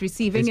 It's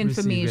receiving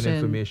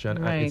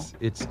information. Right.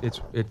 And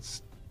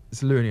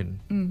it's learning.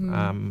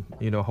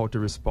 How to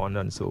respond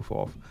and so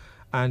forth.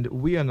 And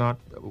we are not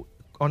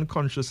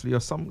unconsciously or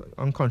some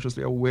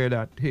unconsciously aware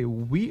that, hey,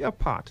 we are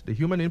part, the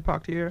human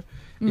impact here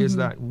is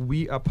that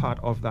we are part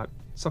of that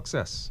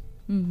success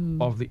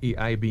of the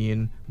AI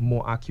being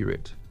more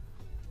accurate.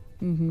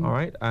 All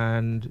right.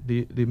 And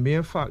the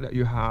mere fact that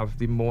you have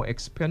the more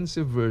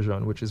expensive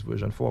version, which is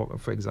version 4,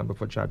 for example,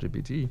 for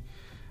ChatGPT,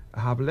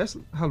 have less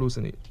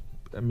hallucinate.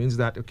 It means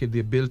that, okay,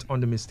 they're built on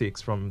the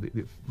mistakes from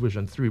the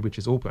version 3, which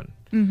is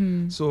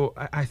open. So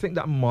I think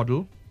that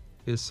model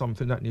is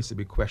something that needs to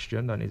be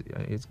questioned, and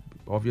it's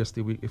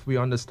obviously if we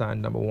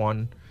understand, number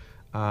one,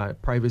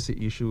 privacy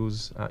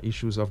issues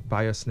of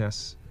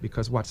biasness,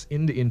 because what's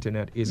in the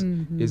internet is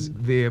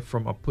there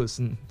from a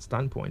person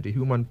standpoint, the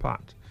human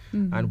part,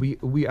 and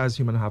we as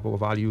human have our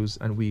values,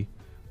 and we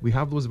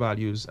have those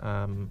values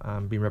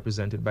being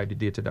represented by the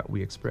data that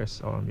we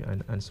express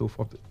and so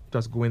forth.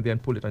 Just go in there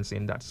and pull it and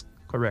saying that's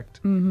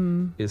correct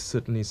is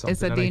certainly something.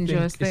 It's a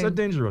dangerous thing. It's a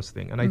dangerous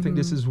thing, and I think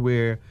this is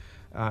where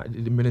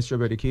the Ministry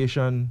of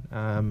Education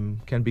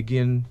can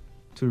begin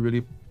to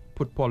really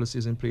put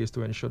policies in place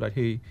to ensure that,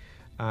 hey,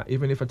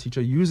 even if a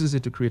teacher uses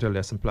it to create a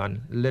lesson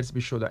plan, let's be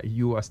sure that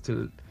you are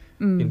still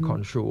in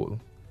control.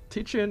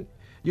 Teaching,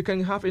 you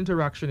can have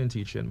interaction in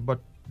teaching, but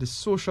the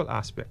social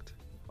aspect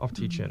of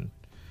teaching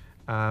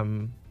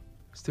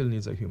still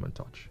needs a human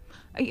touch.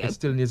 It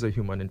still needs a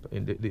human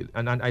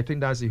and I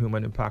think that's the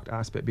human impact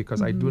aspect,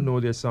 because I do know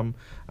there's some.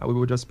 We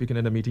were just speaking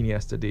in a meeting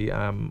yesterday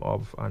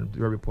of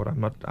your report.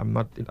 I'm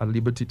not at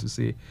liberty to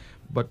say,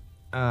 but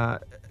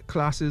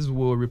classes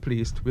were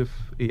replaced with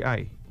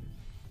AI.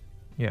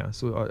 Yeah,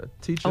 so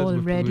teachers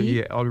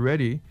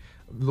already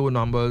low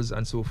numbers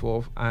and so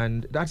forth,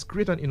 and that's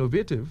great and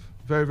innovative,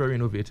 very, very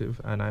innovative,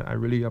 and I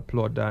really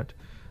applaud that.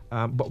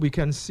 But we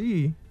can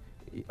see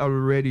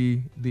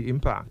already the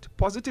impact,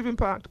 positive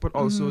impact, but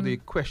also the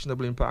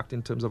questionable impact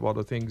in terms of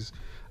other things,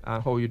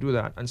 how you do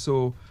that. And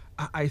so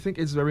I think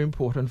it's very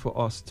important for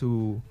us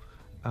to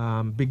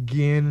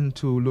begin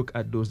to look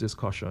at those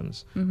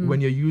discussions.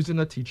 When you're using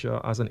a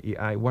teacher as an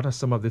AI, what are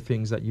some of the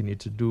things that you need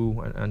to do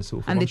and so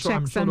forth? And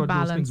I'm sure those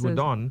balances. Things were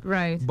done.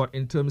 Right. But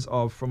in terms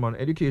of from an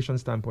education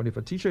standpoint, if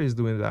a teacher is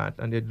doing that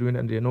and there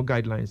are no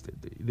guidelines,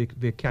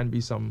 there can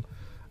be some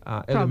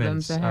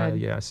elements. So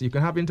you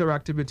can have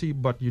interactivity,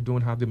 but you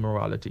don't have the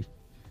morality.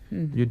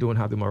 You don't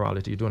have the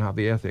morality. You don't have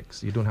the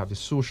ethics. You don't have the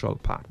social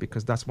part,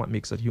 because that's what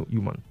makes it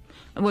human.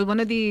 Well, one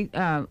of the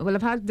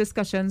I've had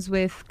discussions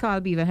with Carl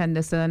Beaver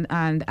Henderson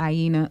and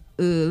Aina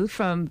Earl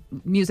from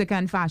Music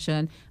and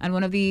Fashion, and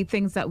one of the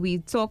things that we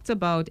talked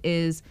about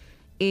is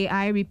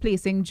AI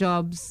replacing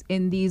jobs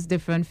in these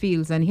different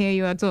fields. And here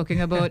you are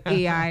talking about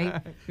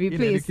AI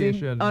replacing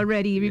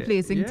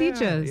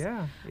teachers.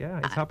 Yeah,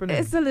 it's happening.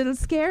 It's a little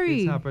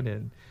scary. It's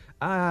happening.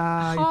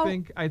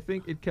 I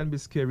think it can be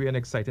scary and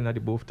exciting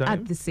at both times.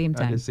 At the same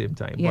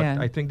time. Yeah.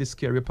 But I think the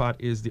scary part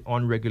is the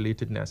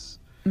unregulatedness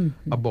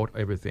about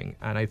everything.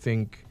 And I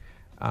think,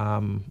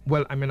 I'm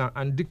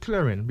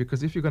declaring,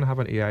 because if you're going to have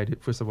an AI,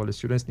 first of all, the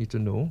students need to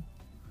know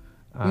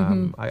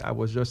I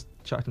was just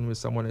chatting with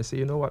someone and say,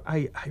 you know what,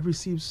 I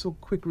received so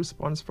quick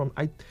response from,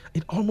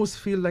 it almost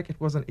feel like it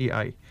was an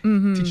AI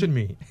teaching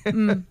me.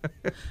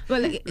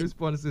 Well,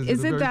 responses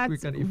is it very that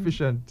quick and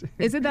efficient.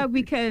 Is it that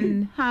we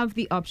can have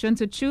the option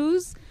to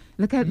choose?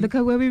 Look at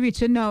where we're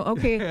reaching now.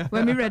 Okay,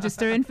 when we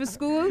register in for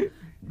school,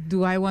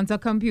 do I want a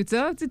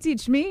computer to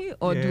teach me,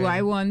 or do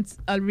I want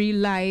a real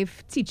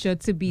life teacher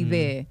to be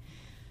there?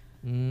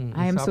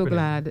 I am so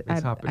glad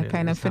I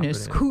kind of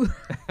finished school.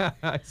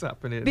 It's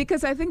happening.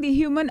 Because I think the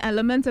human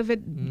element of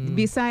it,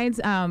 besides,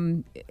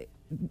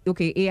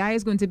 okay, AI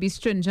is going to be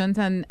stringent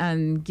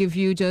and give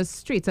you just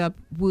straight up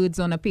words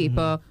on a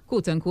paper,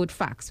 quote unquote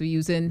facts. We're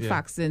using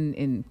facts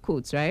in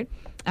quotes, right?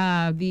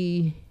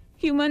 The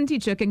human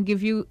teacher can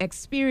give you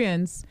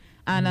experience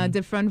and a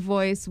different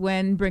voice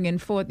when bringing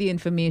forth the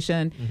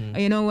information.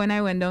 You know, when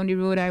I went down the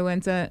road, I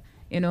went to,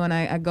 and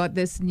I got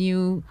this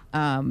new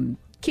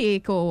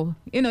cake, or,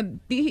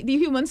 the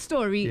human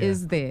story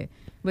is there.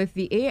 With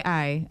the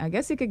AI, I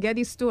guess you could get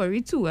the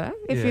story too,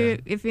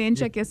 if you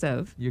check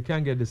yourself. You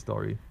can get the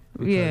story.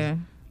 Because,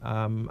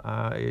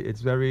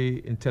 it's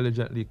very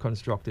intelligently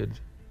constructed,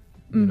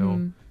 you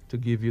know, to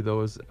give you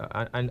those.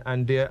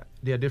 And there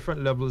are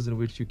different levels in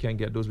which you can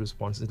get those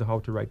responses to how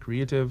to write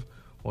creative,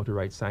 how to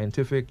write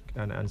scientific,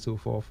 and so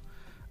forth.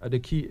 The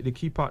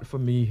key part for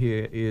me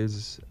here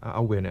is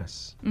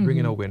awareness,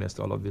 bringing awareness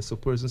to all of this, so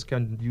persons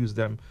can use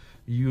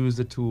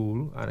the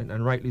tool,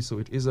 and rightly so,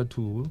 it is a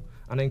tool,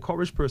 and I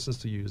encourage persons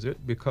to use it,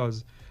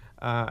 because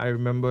I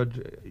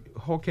remembered,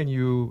 how can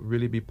you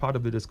really be part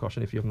of the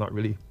discussion if you have not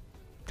really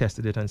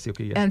tested it and say,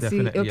 okay, yes, and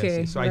definitely,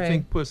 yes. So I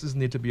think persons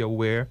need to be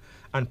aware,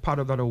 and part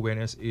of that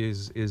awareness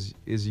is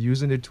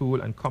using the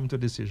tool and come to a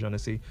decision and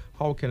say,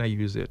 how can I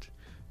use it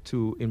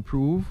to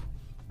improve,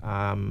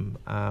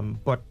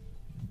 but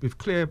with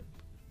clear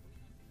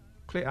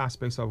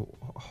aspects of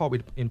how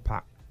it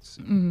impacts,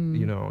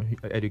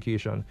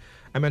 education.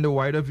 I mean, the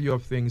wider view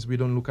of things, we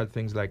don't look at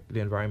things like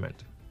the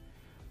environment.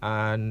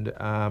 And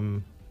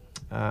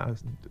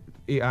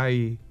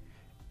AI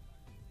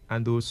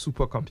and those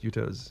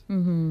supercomputers,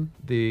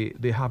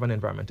 they have an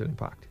environmental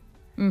impact.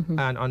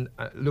 And on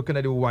looking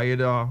at the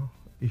wider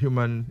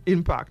human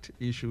impact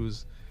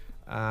issues,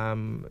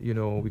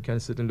 we can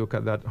sit and look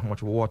at that, how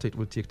much water it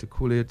would take to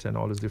cool it, and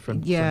all those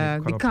different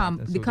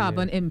the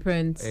carbon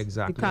imprint,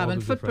 exactly, the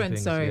carbon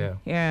footprint.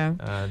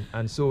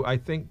 And so I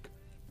think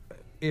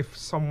if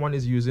someone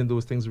is using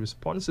those things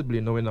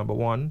responsibly, knowing number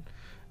one,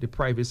 the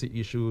privacy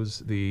issues,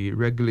 the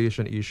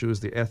regulation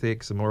issues, the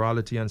ethics, the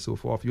morality, and so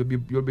forth, you'll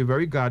be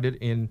very guarded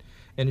in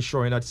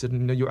ensuring that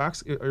certain. You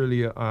asked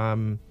earlier,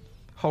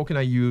 how can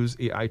I use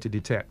AI to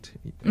detect?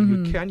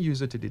 You can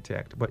use it to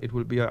detect, but it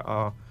will be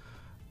an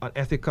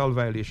ethical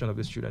violation of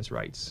the student's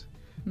rights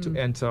to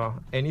enter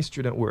any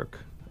student work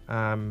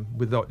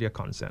without their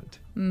consent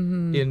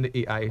in the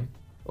AI.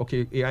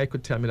 Okay, AI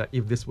could tell me that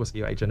if this was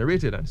AI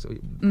generated, and so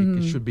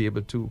it should be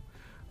able to.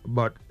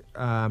 But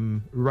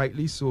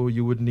rightly so,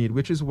 you would need,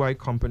 which is why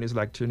companies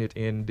like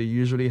Turnitin, they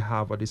usually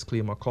have a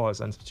disclaimer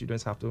clause, and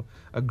students have to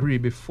agree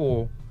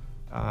before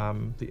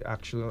the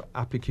actual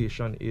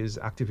application is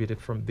activated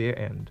from their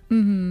end,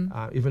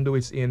 even though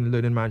it's in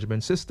learning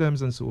management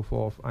systems and so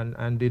forth,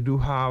 and they do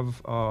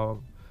have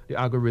the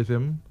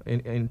algorithm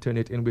in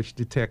Turnitin which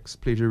detects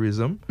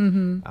plagiarism,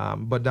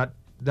 but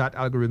that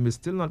algorithm is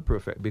still not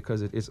perfect,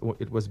 because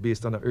it was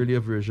based on an earlier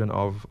version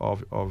of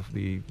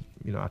the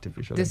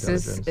artificial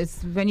intelligence.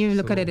 It's when you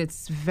look at it,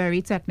 it's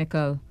very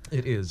technical.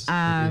 It is.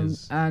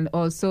 And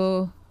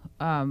also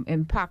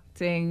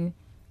impacting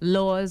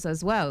laws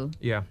as well.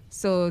 Yeah.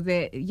 So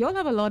you'll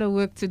have a lot of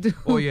work to do.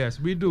 Oh yes,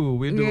 we do.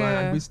 Yeah.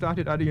 And we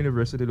started at the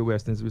University of the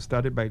West Indies. We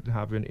started by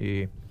having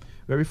a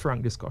very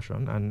frank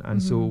discussion,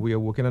 and so we are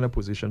working on a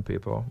position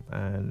paper,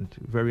 and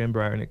very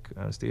embryonic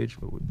stage.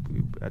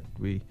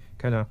 We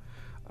kind of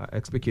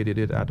explicated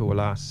it at our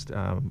last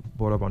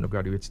Board of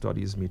Undergraduate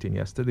Studies meeting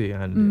yesterday,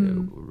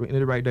 and in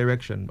the right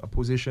direction, a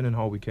position and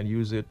how we can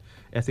use it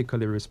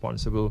ethically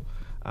responsible,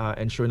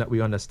 ensuring that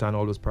we understand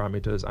all those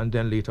parameters, and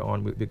then later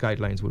on the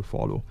guidelines will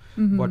follow.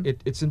 But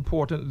it's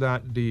important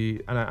that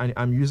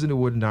I'm using the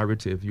word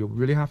narrative. You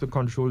really have to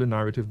control the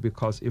narrative,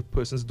 because if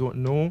persons don't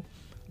know,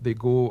 they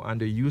go and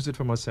they use it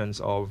from a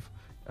sense of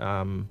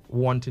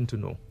wanting to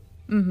know.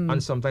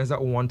 And sometimes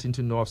that wanting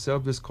to know of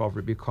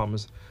self-discovery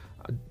becomes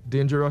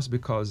dangerous,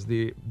 because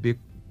they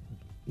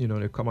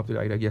come up with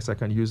the idea, yes, I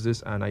can use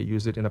this, and I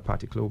use it in a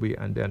particular way,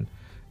 and then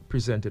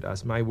present it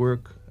as my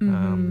work.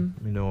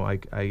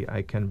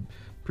 I can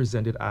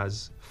present it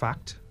as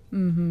fact,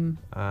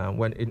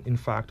 when in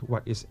fact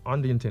what is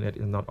on the internet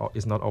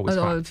is not always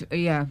fact.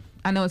 Yeah,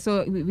 and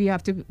also we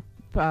have to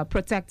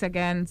protect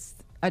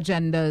against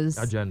agendas.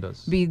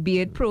 Be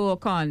it pro or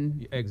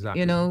con.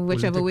 Exactly.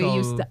 Whichever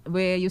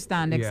way you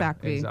stand.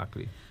 Exactly.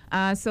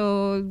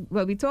 So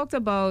we talked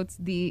about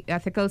the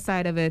ethical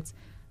side of it.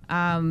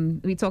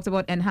 We talked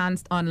about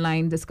enhanced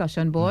online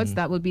discussion boards.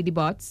 That would be the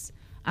bots.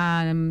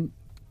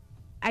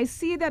 I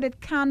see that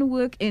it can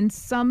work in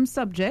some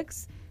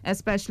subjects,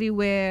 especially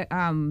where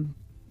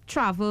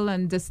travel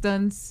and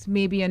distance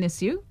may be an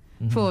issue.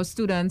 for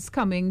students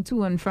coming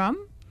to and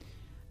from.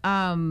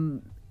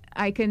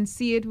 I can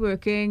see it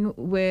working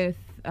with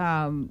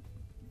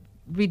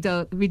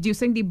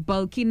reducing the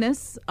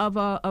bulkiness of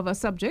a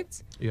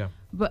subject. Yeah.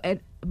 But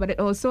it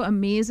also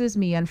amazes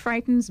me and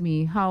frightens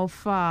me how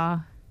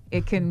far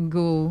it can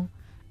go,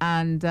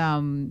 and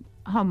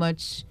how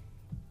much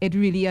it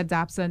really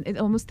adapts, and it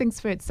almost thinks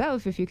for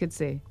itself, if you could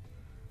say.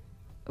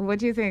 What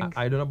do you think?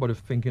 I don't know about the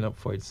thinking up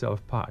for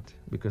itself part,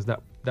 because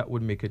that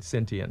would make it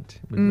sentient.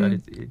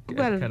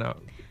 Well, Kinda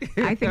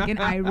I think in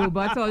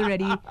iRobot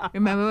already.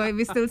 Remember,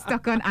 we're still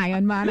stuck on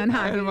Iron Man and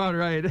Iron Man,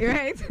 right?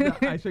 Right.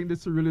 I think the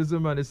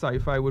surrealism and the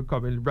sci-fi would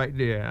come in right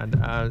there,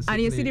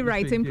 and you see the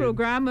writing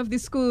program of the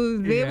school.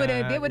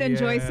 They would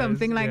enjoy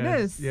something like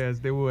this. Yes,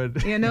 they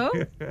would. You know,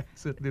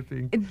 certainly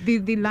think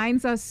the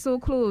lines are so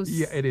close.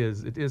 Yeah, it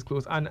is. It is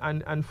close,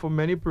 and for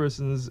many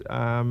persons,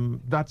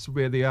 that's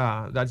where they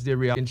are. That's their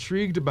real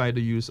intrigued by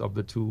the use of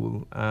the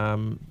tool.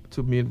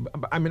 To me,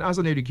 I mean, as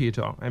an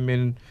educator, I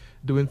mean,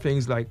 doing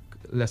things like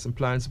lesson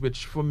plans,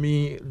 which for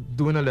me,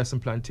 doing a lesson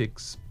plan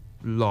takes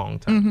long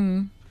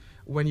time.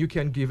 When you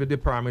can give it the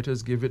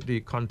parameters, give it the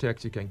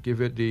context, you can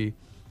give it the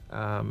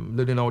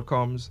learning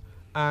outcomes,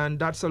 and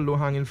that's a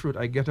low-hanging fruit.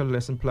 I get a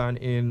lesson plan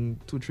in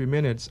 2-3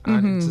 minutes,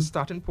 and it's a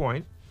starting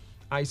point.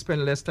 I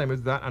spend less time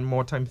with that and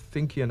more time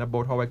thinking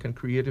about how I can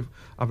create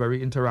a very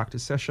interactive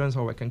sessions,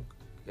 how I can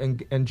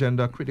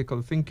engender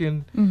critical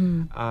thinking,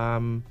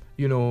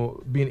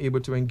 being able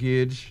to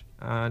engage.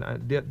 And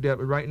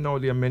right now,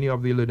 there are many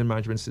of the learning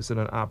management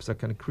systems and apps that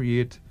can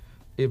create,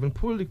 even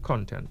pull the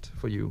content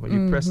for you. When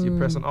you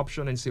press an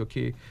option and say,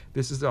 okay,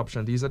 this is the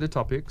option, these are the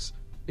topics,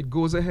 it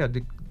goes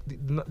ahead.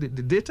 The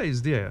data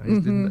is there,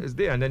 it's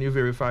there, and then you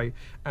verify,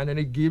 and then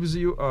it gives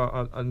you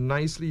a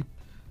nicely,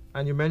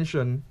 and you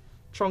mentioned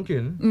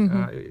chunking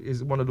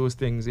is one of those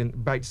things in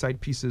bite-sized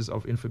pieces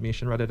of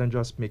information rather than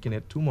just making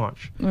it too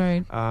much.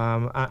 Right.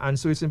 And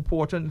so it's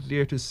important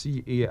there to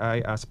see AI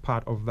as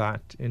part of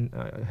that in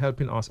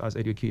helping us as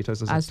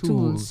educators, as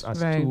tools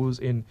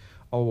in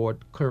our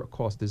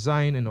course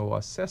design and our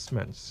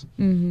assessments.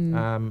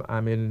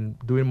 I mean,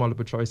 doing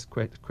multiple choice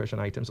question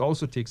items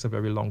also takes a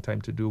very long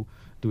time to do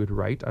it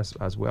right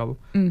as well.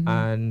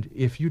 And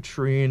if you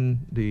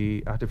train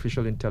the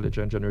artificial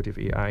intelligence generative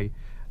AI,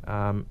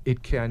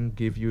 it can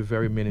give you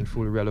very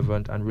meaningful,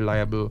 relevant, and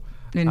reliable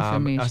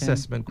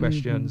assessment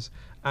questions.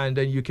 And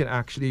then you can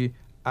actually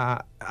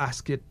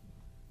ask it,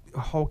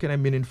 how can I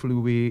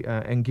meaningfully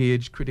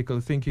engage critical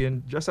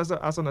thinking just as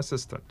an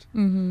assistant?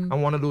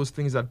 And one of those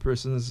things that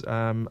persons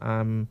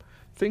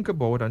think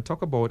about and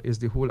talk about is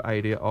the whole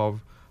idea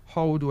of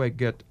how do I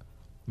get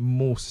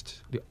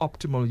the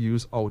optimal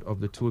use out of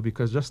the tool,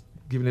 because just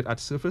giving it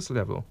at surface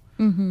level,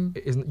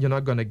 you're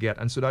not going to get.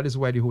 And so that is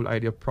why the whole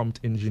idea of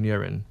prompt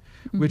engineering,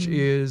 which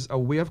is a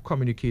way of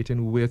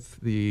communicating with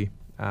the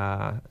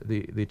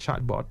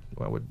chatbot,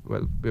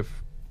 with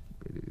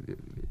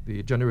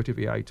the generative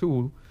AI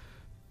tool,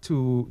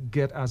 to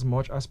get as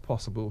much as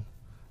possible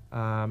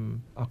a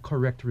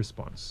correct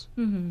response.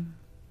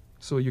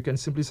 So you can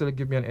simply say,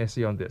 give me an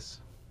essay on this,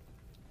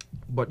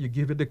 but you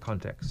give it the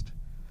context.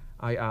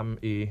 I am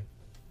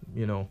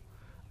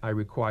I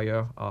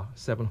require a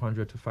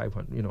 700 to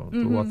 500,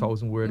 to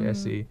 1,000 word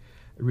essay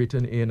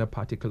written in a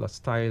particular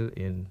style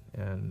and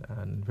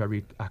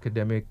very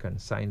academic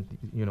and signed,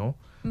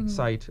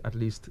 cite at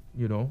least,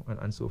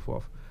 and so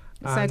forth.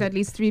 Cite at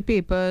least 3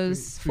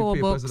 papers, 4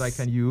 books that I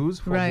can use,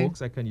 4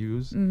 books I can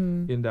use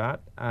in that,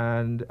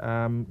 and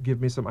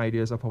give me some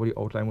ideas of how the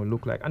outline will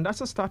look like. And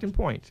that's a starting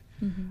point.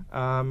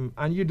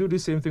 And you do the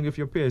same thing with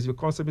your peers. You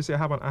constantly say, I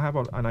have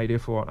an idea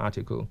for an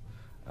article.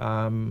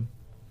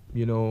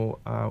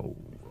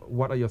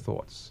 What are your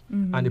thoughts?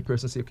 And the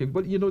person say, okay,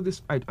 but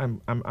this,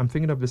 I'm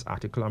thinking of this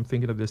article, I'm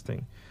thinking of this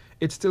thing.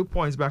 It still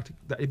points back to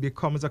that it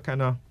becomes a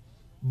kind of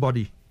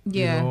body.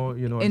 Yeah,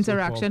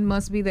 interaction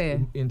must be there.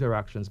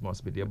 Interactions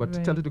must be there. But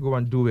to tell it to go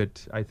and do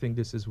it, I think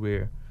this is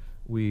where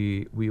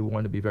we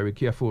want to be very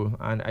careful.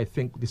 And I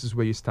think this is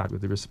where you start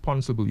with the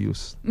responsible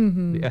use,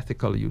 the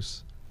ethical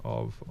use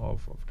of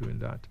doing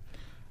that.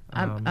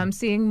 I'm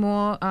seeing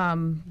more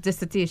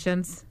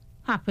dissertations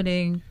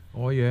happening.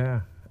 Oh,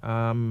 yeah.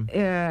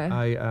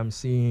 I am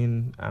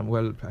seeing,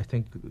 I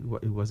think,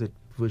 was it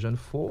version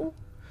 4?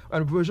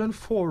 And version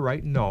 4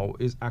 right now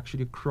is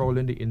actually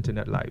crawling the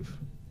internet live.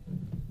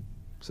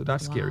 So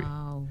that's scary.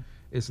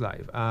 It's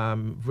live.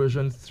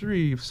 Version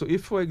 3, so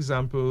if, for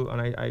example,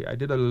 and I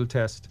did a little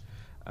test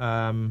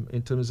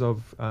in terms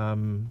of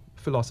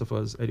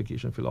philosophers,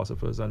 education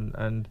philosophers,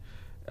 and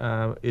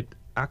it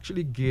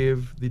actually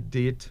gave the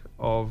date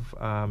of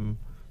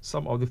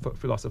some of the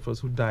philosophers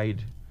who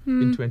died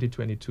in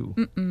 2022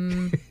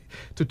 to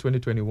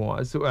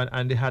 2021. So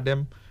and they had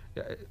them.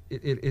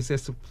 It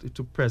says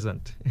to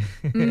present.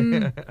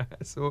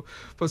 So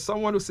for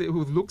someone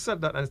who looks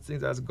at that and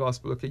thinks that's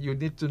gospel, okay, you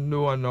need to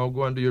know and now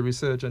go and do your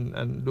research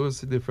and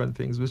those different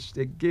things, which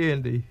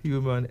again the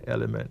human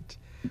element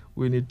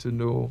we need to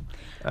know.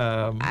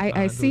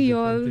 I see you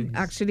all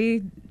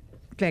actually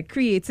like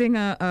creating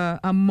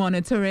a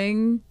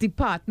monitoring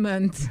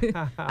department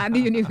at the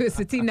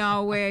university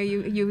now, where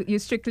you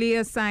strictly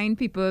assign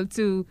people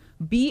to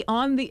be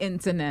on the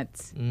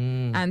internet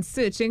and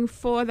searching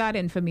for that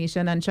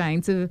information and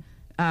trying to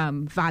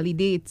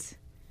validate.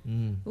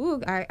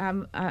 Ooh,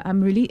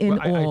 I'm really in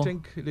awe. I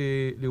think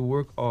the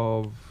work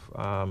of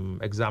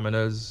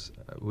examiners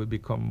will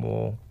become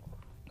more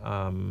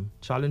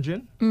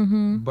challenging,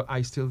 but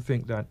I still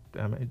think that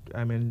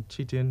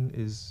cheating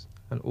is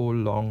an old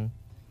long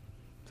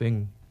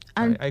thing.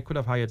 And I could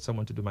have hired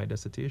someone to do my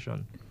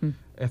dissertation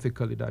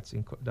ethically.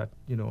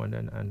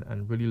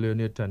 And really learn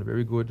it, and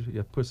very good. You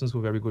have persons who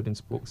are very good in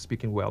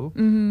speaking well,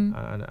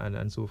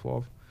 and so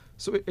forth.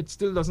 So it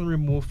still doesn't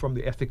remove from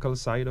the ethical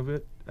side of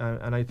it,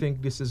 and I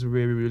think this is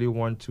where we really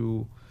want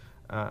to,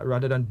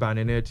 rather than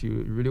banning it,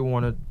 you really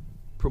want to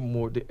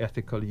promote the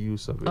ethical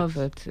use of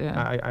it.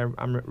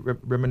 I'm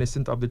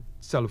reminiscent of the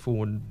cell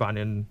phone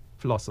banning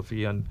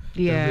philosophy, and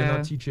we're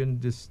not teaching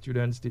the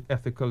students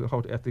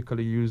how to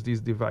ethically use these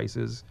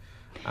devices,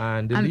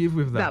 and they leave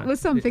with that. That was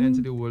something. They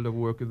enter the world of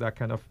work with that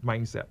kind of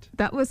mindset.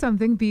 That was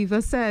something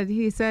Beaver said.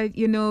 He said,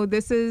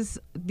 this is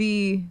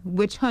the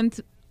witch hunt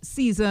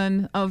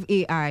season of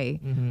AI,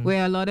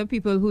 where a lot of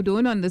people who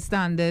don't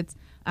understand it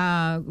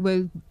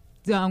will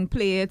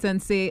downplay it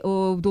and say,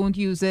 oh, don't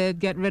use it,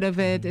 get rid of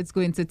it, it's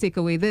going to take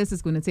away this,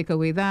 it's going to take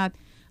away that.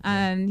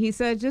 And he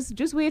said,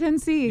 just wait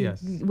and see.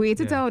 Wait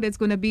it out. It's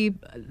going to be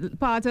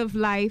part of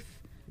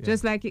life,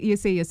 just like you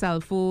say, your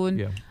cell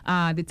phone,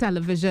 the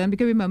television,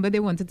 because remember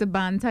they wanted to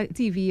ban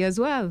TV as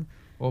well.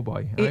 Oh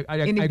boy,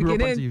 I grew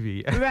up on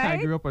TV. Right? I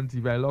grew up on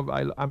TV.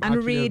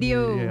 And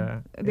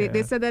radio.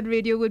 They said that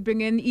radio would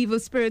bring in evil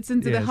spirits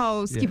into the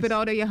house, keep it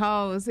out of your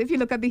house. If you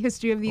look at the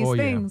history of these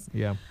things.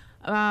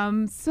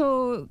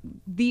 So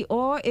the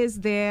awe is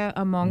there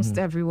amongst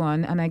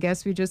everyone, and I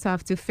guess we just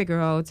have to figure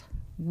out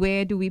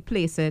where do we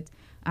place it.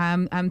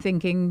 I'm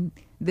thinking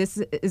this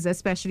is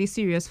especially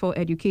serious for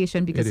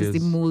education because it's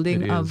the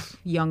molding of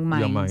young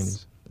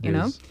minds.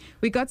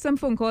 We got some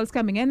phone calls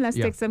coming in. Let's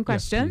take some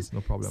questions. Please,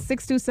 no problem.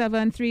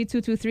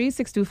 627-3223,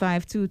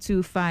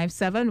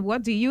 625-2257.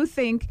 What do you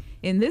think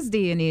in this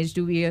day and age?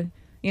 Do we,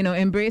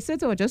 embrace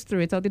it or just throw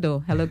it out the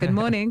door? Hello, good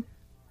morning.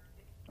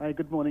 Hi,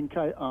 good morning,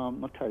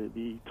 not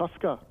Kylie,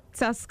 Tosca.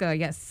 Tosca,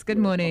 yes. Good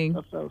morning.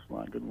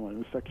 Good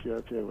morning, Mr.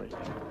 Security.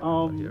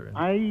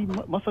 I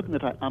must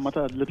admit I'm at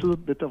a little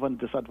bit of a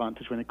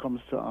disadvantage when it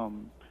comes to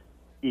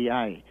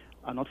AI.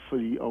 I'm not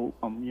fully,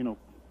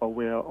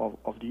 aware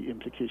of the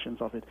implications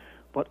of it.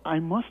 But I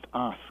must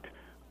ask,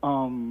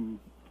 on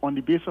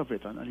the base of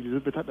it, and a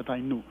little bit that I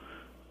know,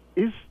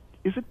 is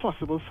it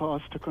possible for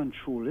us to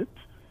control it?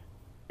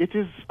 It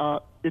is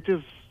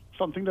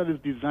something that is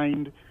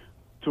designed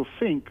to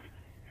think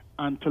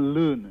and to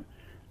learn.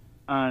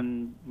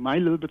 And my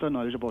little bit of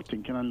knowledge about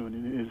thinking and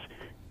learning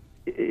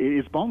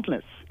is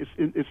boundless.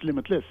 It's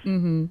limitless.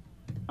 And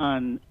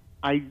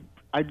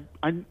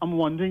I'm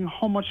wondering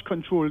how much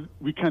control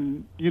we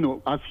can,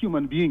 as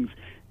human beings,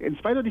 in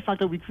spite of the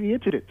fact that we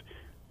created it,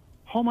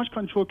 how much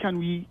control can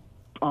we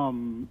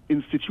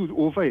institute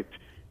over it,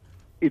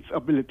 its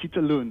ability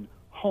to learn,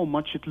 how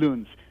much it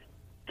learns.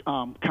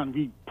 Can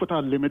we put a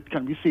limit?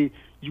 Can we say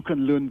you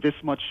can learn this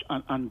much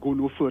and go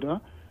no further?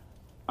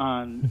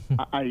 And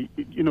I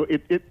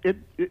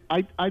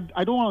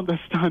don't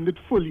understand it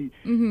fully,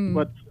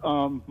 but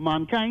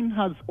mankind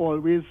has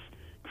always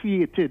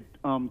created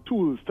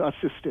tools to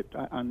assist it,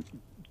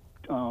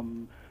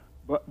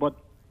 but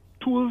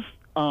tools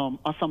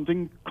are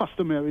something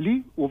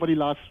customarily over the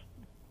last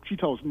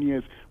 3,000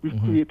 years. We've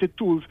created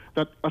tools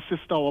that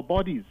assist our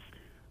bodies.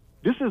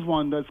 This is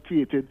one that's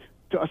created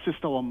to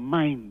assist our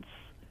minds.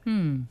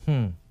 We've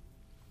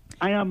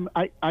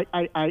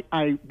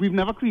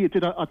never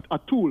created a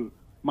tool.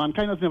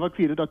 Mankind has never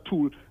created a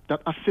tool that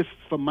assists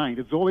the mind.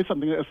 It's always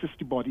something that assists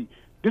the body.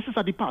 This is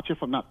a departure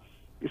from that.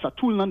 It's a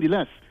tool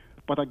nonetheless.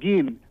 But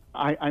again,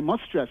 I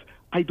must stress,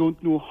 I don't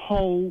know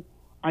how.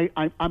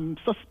 I'm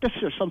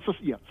suspicious.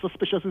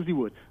 Suspicious is the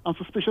word. I'm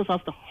suspicious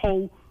as to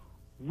how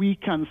we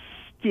can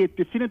state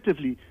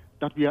definitively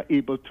that we are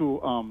able to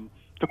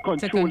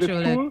control this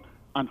tool,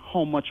 and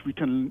how much we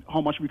can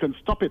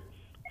stop it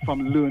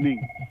from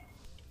learning.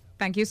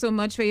 Thank you so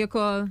much for your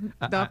call,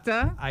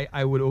 Doctor.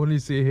 I would only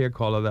say here,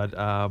 caller, that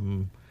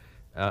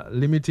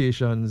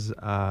limitations,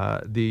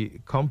 the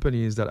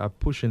companies that are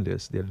pushing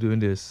this, they're doing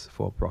this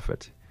for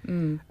profit.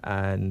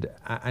 And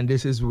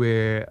this is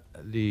where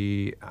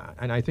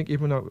and I think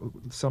even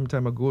some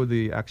time ago,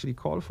 they actually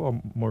called for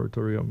a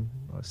moratorium,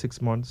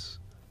 6 months,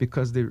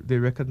 because they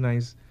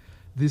recognize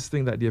this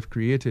thing that they've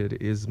created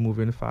is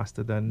moving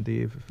faster than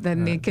they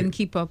can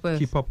keep up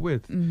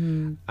with.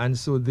 And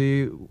so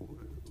they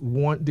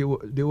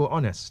were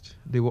honest.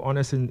 They were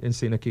honest in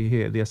saying, okay,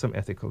 here, there are some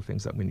ethical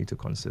things that we need to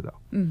consider.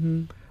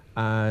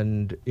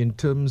 And in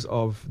terms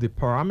of the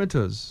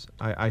parameters,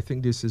 I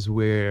think this is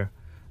where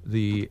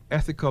the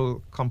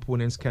ethical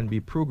components can be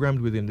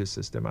programmed within the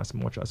system as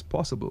much as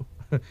possible.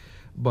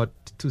 But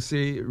to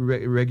say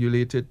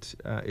regulated,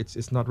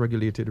 it's not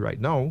regulated right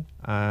now,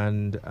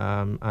 and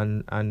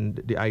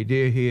the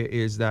idea here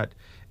is that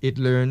it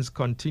learns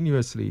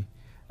continuously.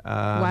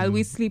 While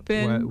we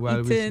sleeping,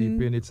 while we're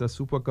sleeping, it's a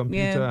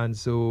supercomputer, and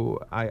so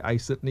I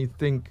certainly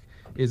think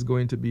it's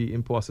going to be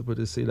impossible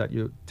to say that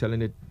you're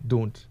telling it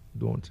don't.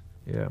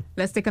 Yeah.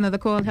 Let's take another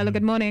call. Hello,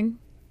 good morning.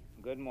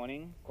 Good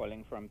morning,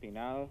 calling from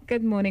Pinal.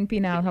 Good morning,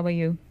 Pinal. How are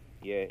you?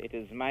 Yeah, it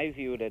is my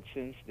view that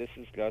since this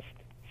is just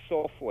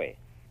software,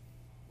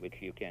 which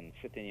you can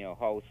sit in your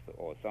house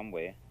or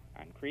somewhere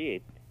and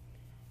create,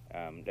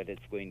 that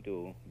it's going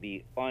to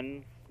be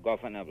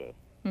ungovernable,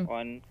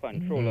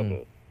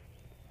 uncontrollable,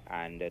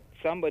 and that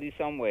somebody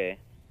somewhere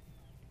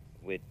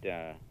with,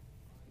 a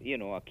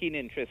keen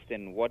interest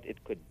in what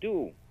it could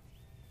do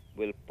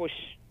will push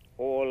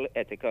all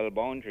ethical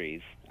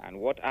boundaries. And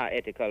what are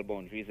ethical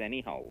boundaries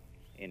anyhow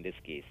in this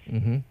case?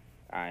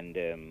 And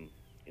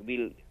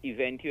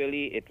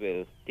it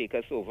will take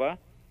us over,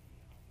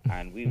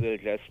 and we will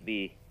just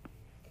be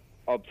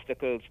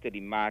obstacles to the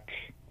march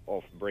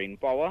of brain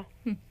power,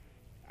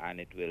 and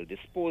it will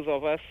dispose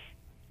of us,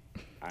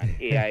 and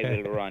AI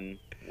will run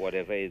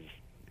whatever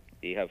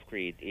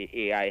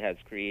AI has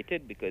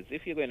created, because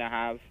if you're going to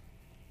have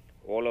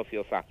all of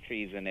your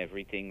factories and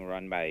everything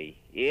run by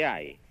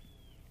AI,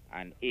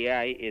 and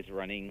AI is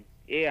running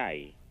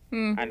AI,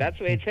 and that's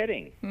where it's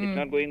heading. It's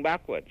not going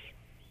backwards.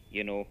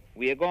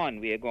 We are gone.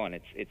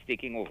 It's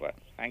taking over.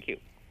 Thank you.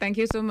 Thank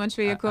you so much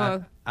for your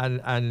call.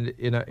 And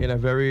in a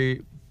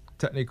very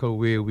technical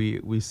way,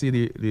 we see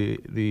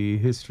the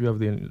history of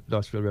the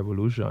Industrial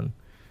Revolution,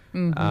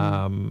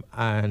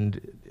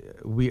 and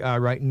we are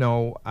right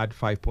now at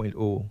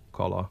 5.0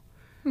 color,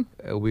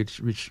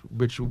 which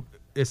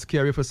is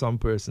scary for some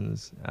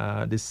persons.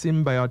 The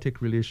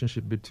symbiotic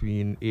relationship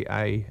between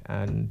AI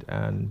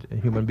and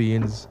human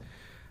beings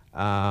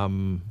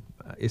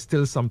is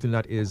still something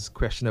that is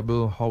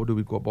questionable. How do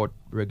we go about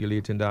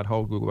regulating that?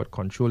 How do we go about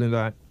controlling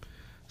that?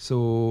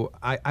 So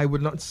I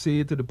would not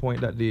say to the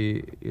point that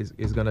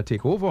is going to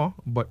take over,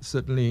 but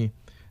certainly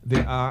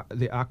there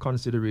are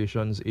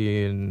considerations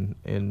in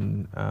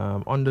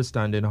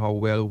understanding how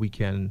well we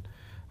can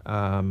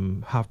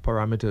have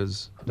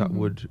parameters that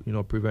would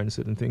prevent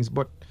certain things.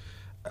 But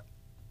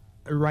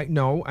right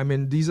now, I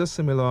mean, these are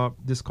similar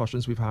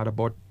discussions we've had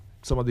about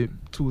some of the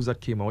tools that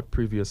came out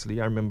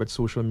previously. I remember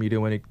social media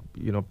when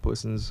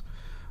persons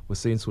were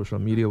saying social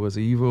media was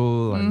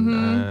evil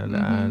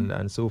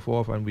and so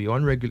forth, and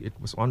it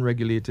was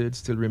unregulated,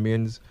 still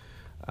remains,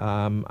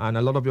 and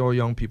a lot of our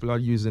young people are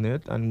using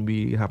it, and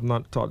we have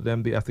not taught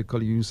them the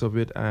ethical use of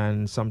it,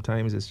 and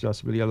sometimes it's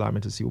just really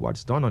alarming to see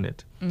what's done on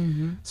it.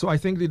 So I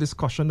think the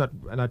discussion that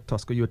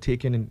Tosca you're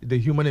taking, in the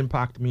human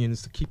impact,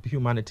 means to keep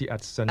humanity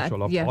at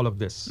central of all of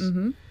this.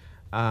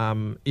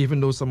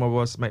 Even though some of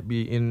us might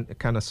be in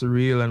kind of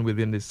surreal and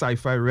within the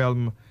sci-fi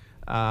realm.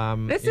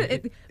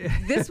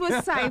 This was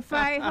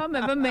sci-fi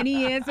however many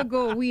years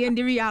ago. We in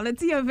the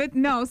reality of it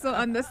now. So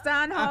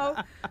understand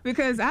how,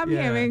 because I'm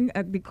hearing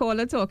the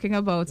caller talking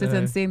about it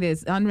and saying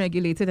this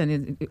unregulated,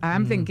 and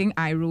I'm thinking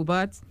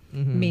iRobot,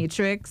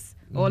 Matrix,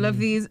 all of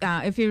these.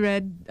 If you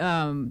read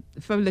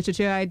from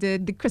literature, I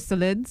did The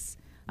Chrysalids.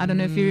 I don't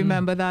know if you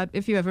remember that,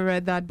 if you ever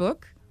read that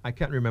book. I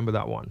can't remember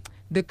that one.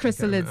 The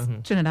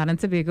Chrysalids, Trinidad and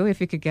Tobago.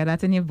 If you could get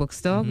that in your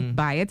bookstore,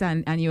 buy it,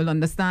 and you'll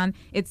understand.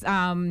 It's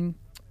oh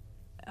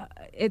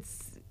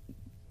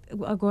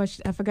gosh,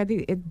 I forgot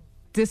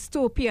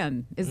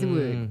dystopian is the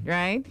word,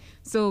 right?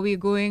 So we're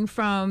going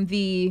from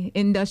the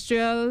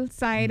industrial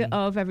side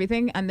of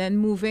everything and then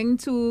moving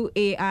to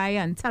AI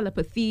and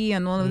telepathy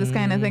and all of this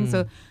kind of thing.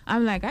 So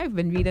I'm like, I've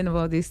been reading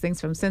about these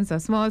things from since I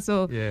was small.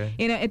 So,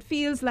 it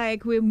feels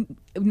like we're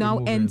now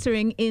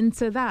entering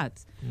into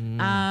that.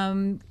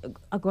 Oh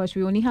gosh,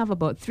 we only have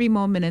about 3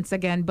 more minutes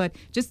again, but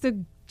just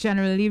to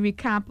generally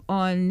recap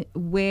on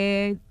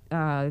where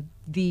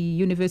the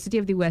University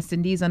of the West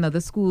Indies and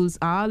other schools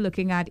are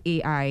looking at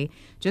AI.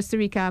 Just to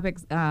recap,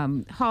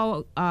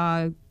 how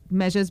are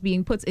measures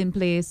being put in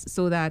place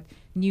so that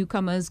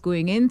newcomers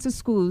going into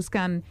schools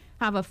can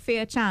have a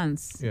fair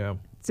chance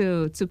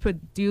to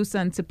produce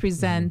and to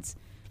present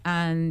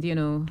and,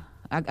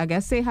 I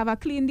guess they have a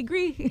clean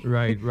degree.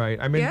 Right.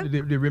 I mean,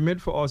 the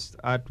remit for us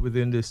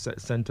within the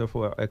Center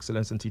for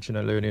Excellence in Teaching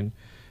and Learning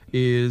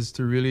is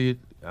to really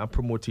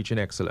promote teaching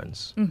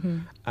excellence.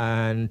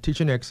 And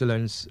teaching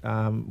excellence,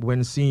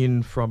 when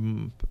seen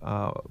from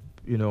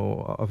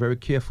a very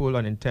careful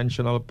and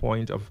intentional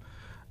point of,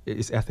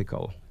 is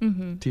ethical.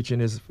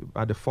 Teaching is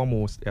at the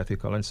foremost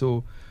ethical, and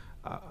so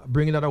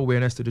bringing that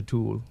awareness to the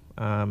tool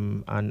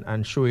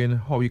and showing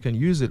how you can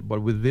use it,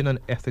 but within an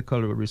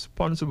ethical,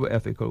 responsible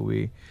ethical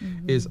way,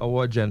 is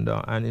our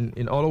agenda. And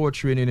in all our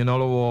training, in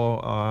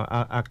all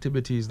our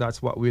activities,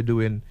 that's what we're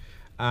doing.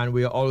 And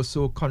we are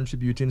also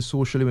contributing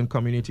socially in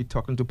community,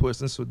 talking to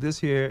persons. So this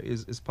here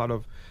is part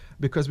of,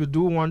 because we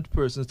do want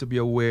persons to be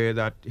aware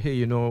that,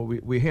 hey,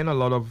 we're hearing a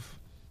lot of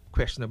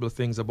questionable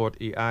things about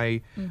AI,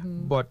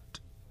 but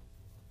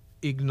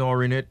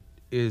ignoring it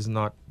is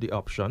not the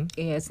option.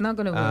 Yeah, it's not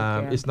going to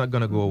work. It's not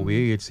going to go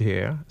away. It's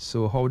here.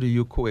 So how do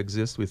you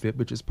coexist with it,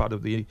 which is part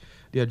of the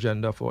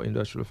agenda for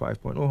Industrial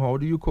 5.0? How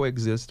do you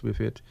coexist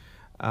with it,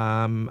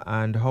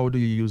 and how do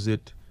you use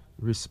it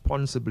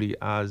responsibly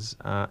as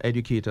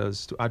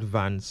educators to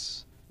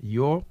advance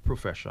your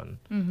profession,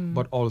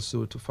 but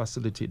also to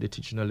facilitate the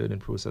teaching and learning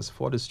process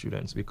for the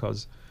students?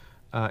 Because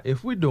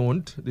if we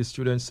don't, the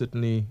students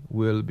certainly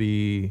will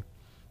be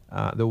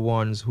the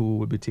ones who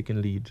will be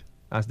taking lead,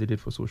 as they did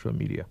for social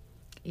media.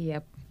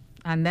 Yep.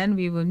 And then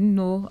we will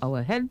know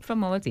our head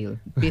from our tail,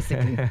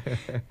 basically.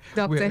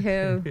 Dr.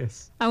 Hill,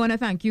 yes. I want to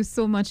thank you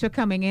so much for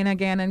coming in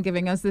again and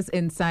giving us this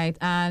insight.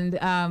 And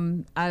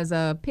as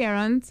a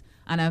parent,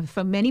 and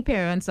for many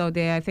parents out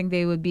there, I think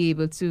they would be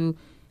able to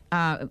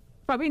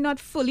probably not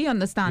fully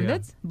understand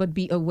it, but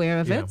be aware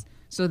of it,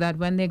 so that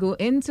when they go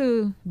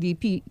into the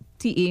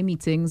PTA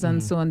meetings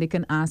and so on, they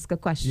can ask a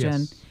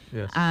question.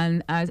 Yes.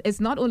 And it's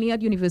not only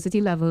at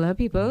university level,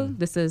 people.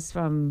 This is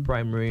from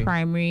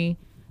primary,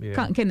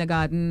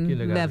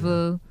 kindergarten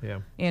level. Yeah.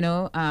 You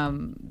know,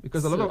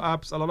 because a lot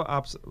of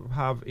apps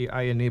have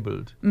AI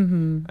enabled.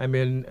 I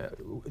mean,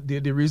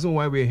 the reason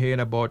why we're hearing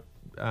about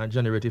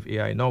generative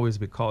AI now is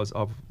because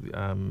of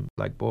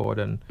like Board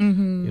and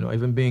you know,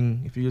 even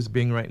Bing. If you use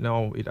Bing right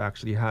now, it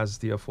actually has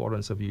the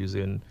affordance of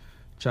using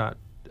Chat.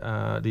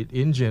 The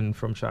engine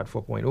from Chat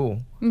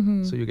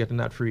 4.0, so you're getting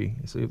that free.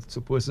 So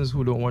persons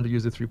who don't want to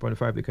use the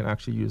 3.5, they can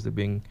actually use the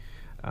Bing,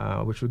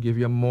 which will give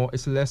you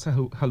it's less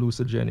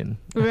hallucinogenic.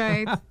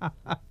 Right.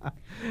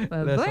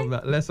 Well,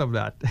 less of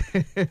that.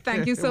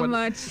 Thank you so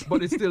much.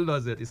 But it still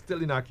does it. It's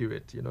still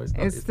inaccurate. You know,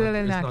 it's still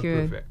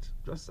inaccurate. It's not perfect.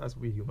 Just as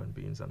we human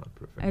beings are not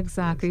perfect.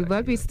 Exactly.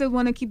 But we still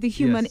want to keep the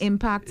human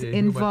impact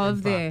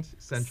involved there.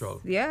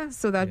 Central. Yeah,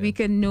 so that we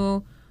can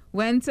know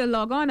when to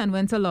log on and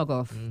when to log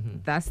off.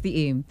 That's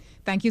the aim.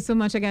 Thank you so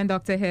much again,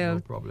 Dr. Hill.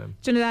 No problem.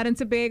 Trinidad and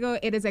Tobago,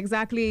 it is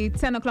exactly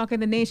 10 o'clock in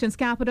the nation's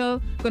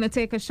capital. Going to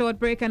take a short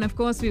break, and of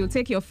course, we will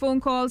take your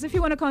phone calls. If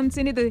you want to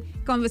continue the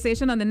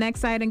conversation on the next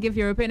side and give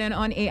your opinion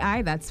on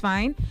AI, that's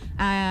fine.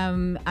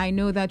 I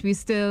know that we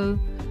still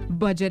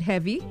budget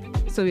heavy,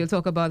 so we'll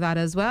talk about that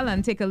as well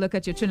and take a look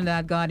at your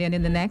Trinidad Guardian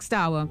in the next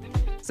hour.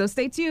 So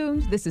stay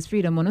tuned. This is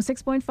Freedom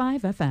 106.5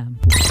 FM.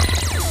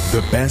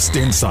 The best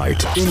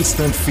insight,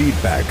 instant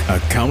feedback,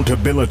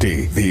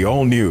 accountability. The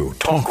all-new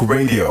Talk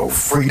Radio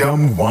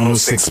Freedom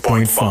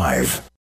 106.5.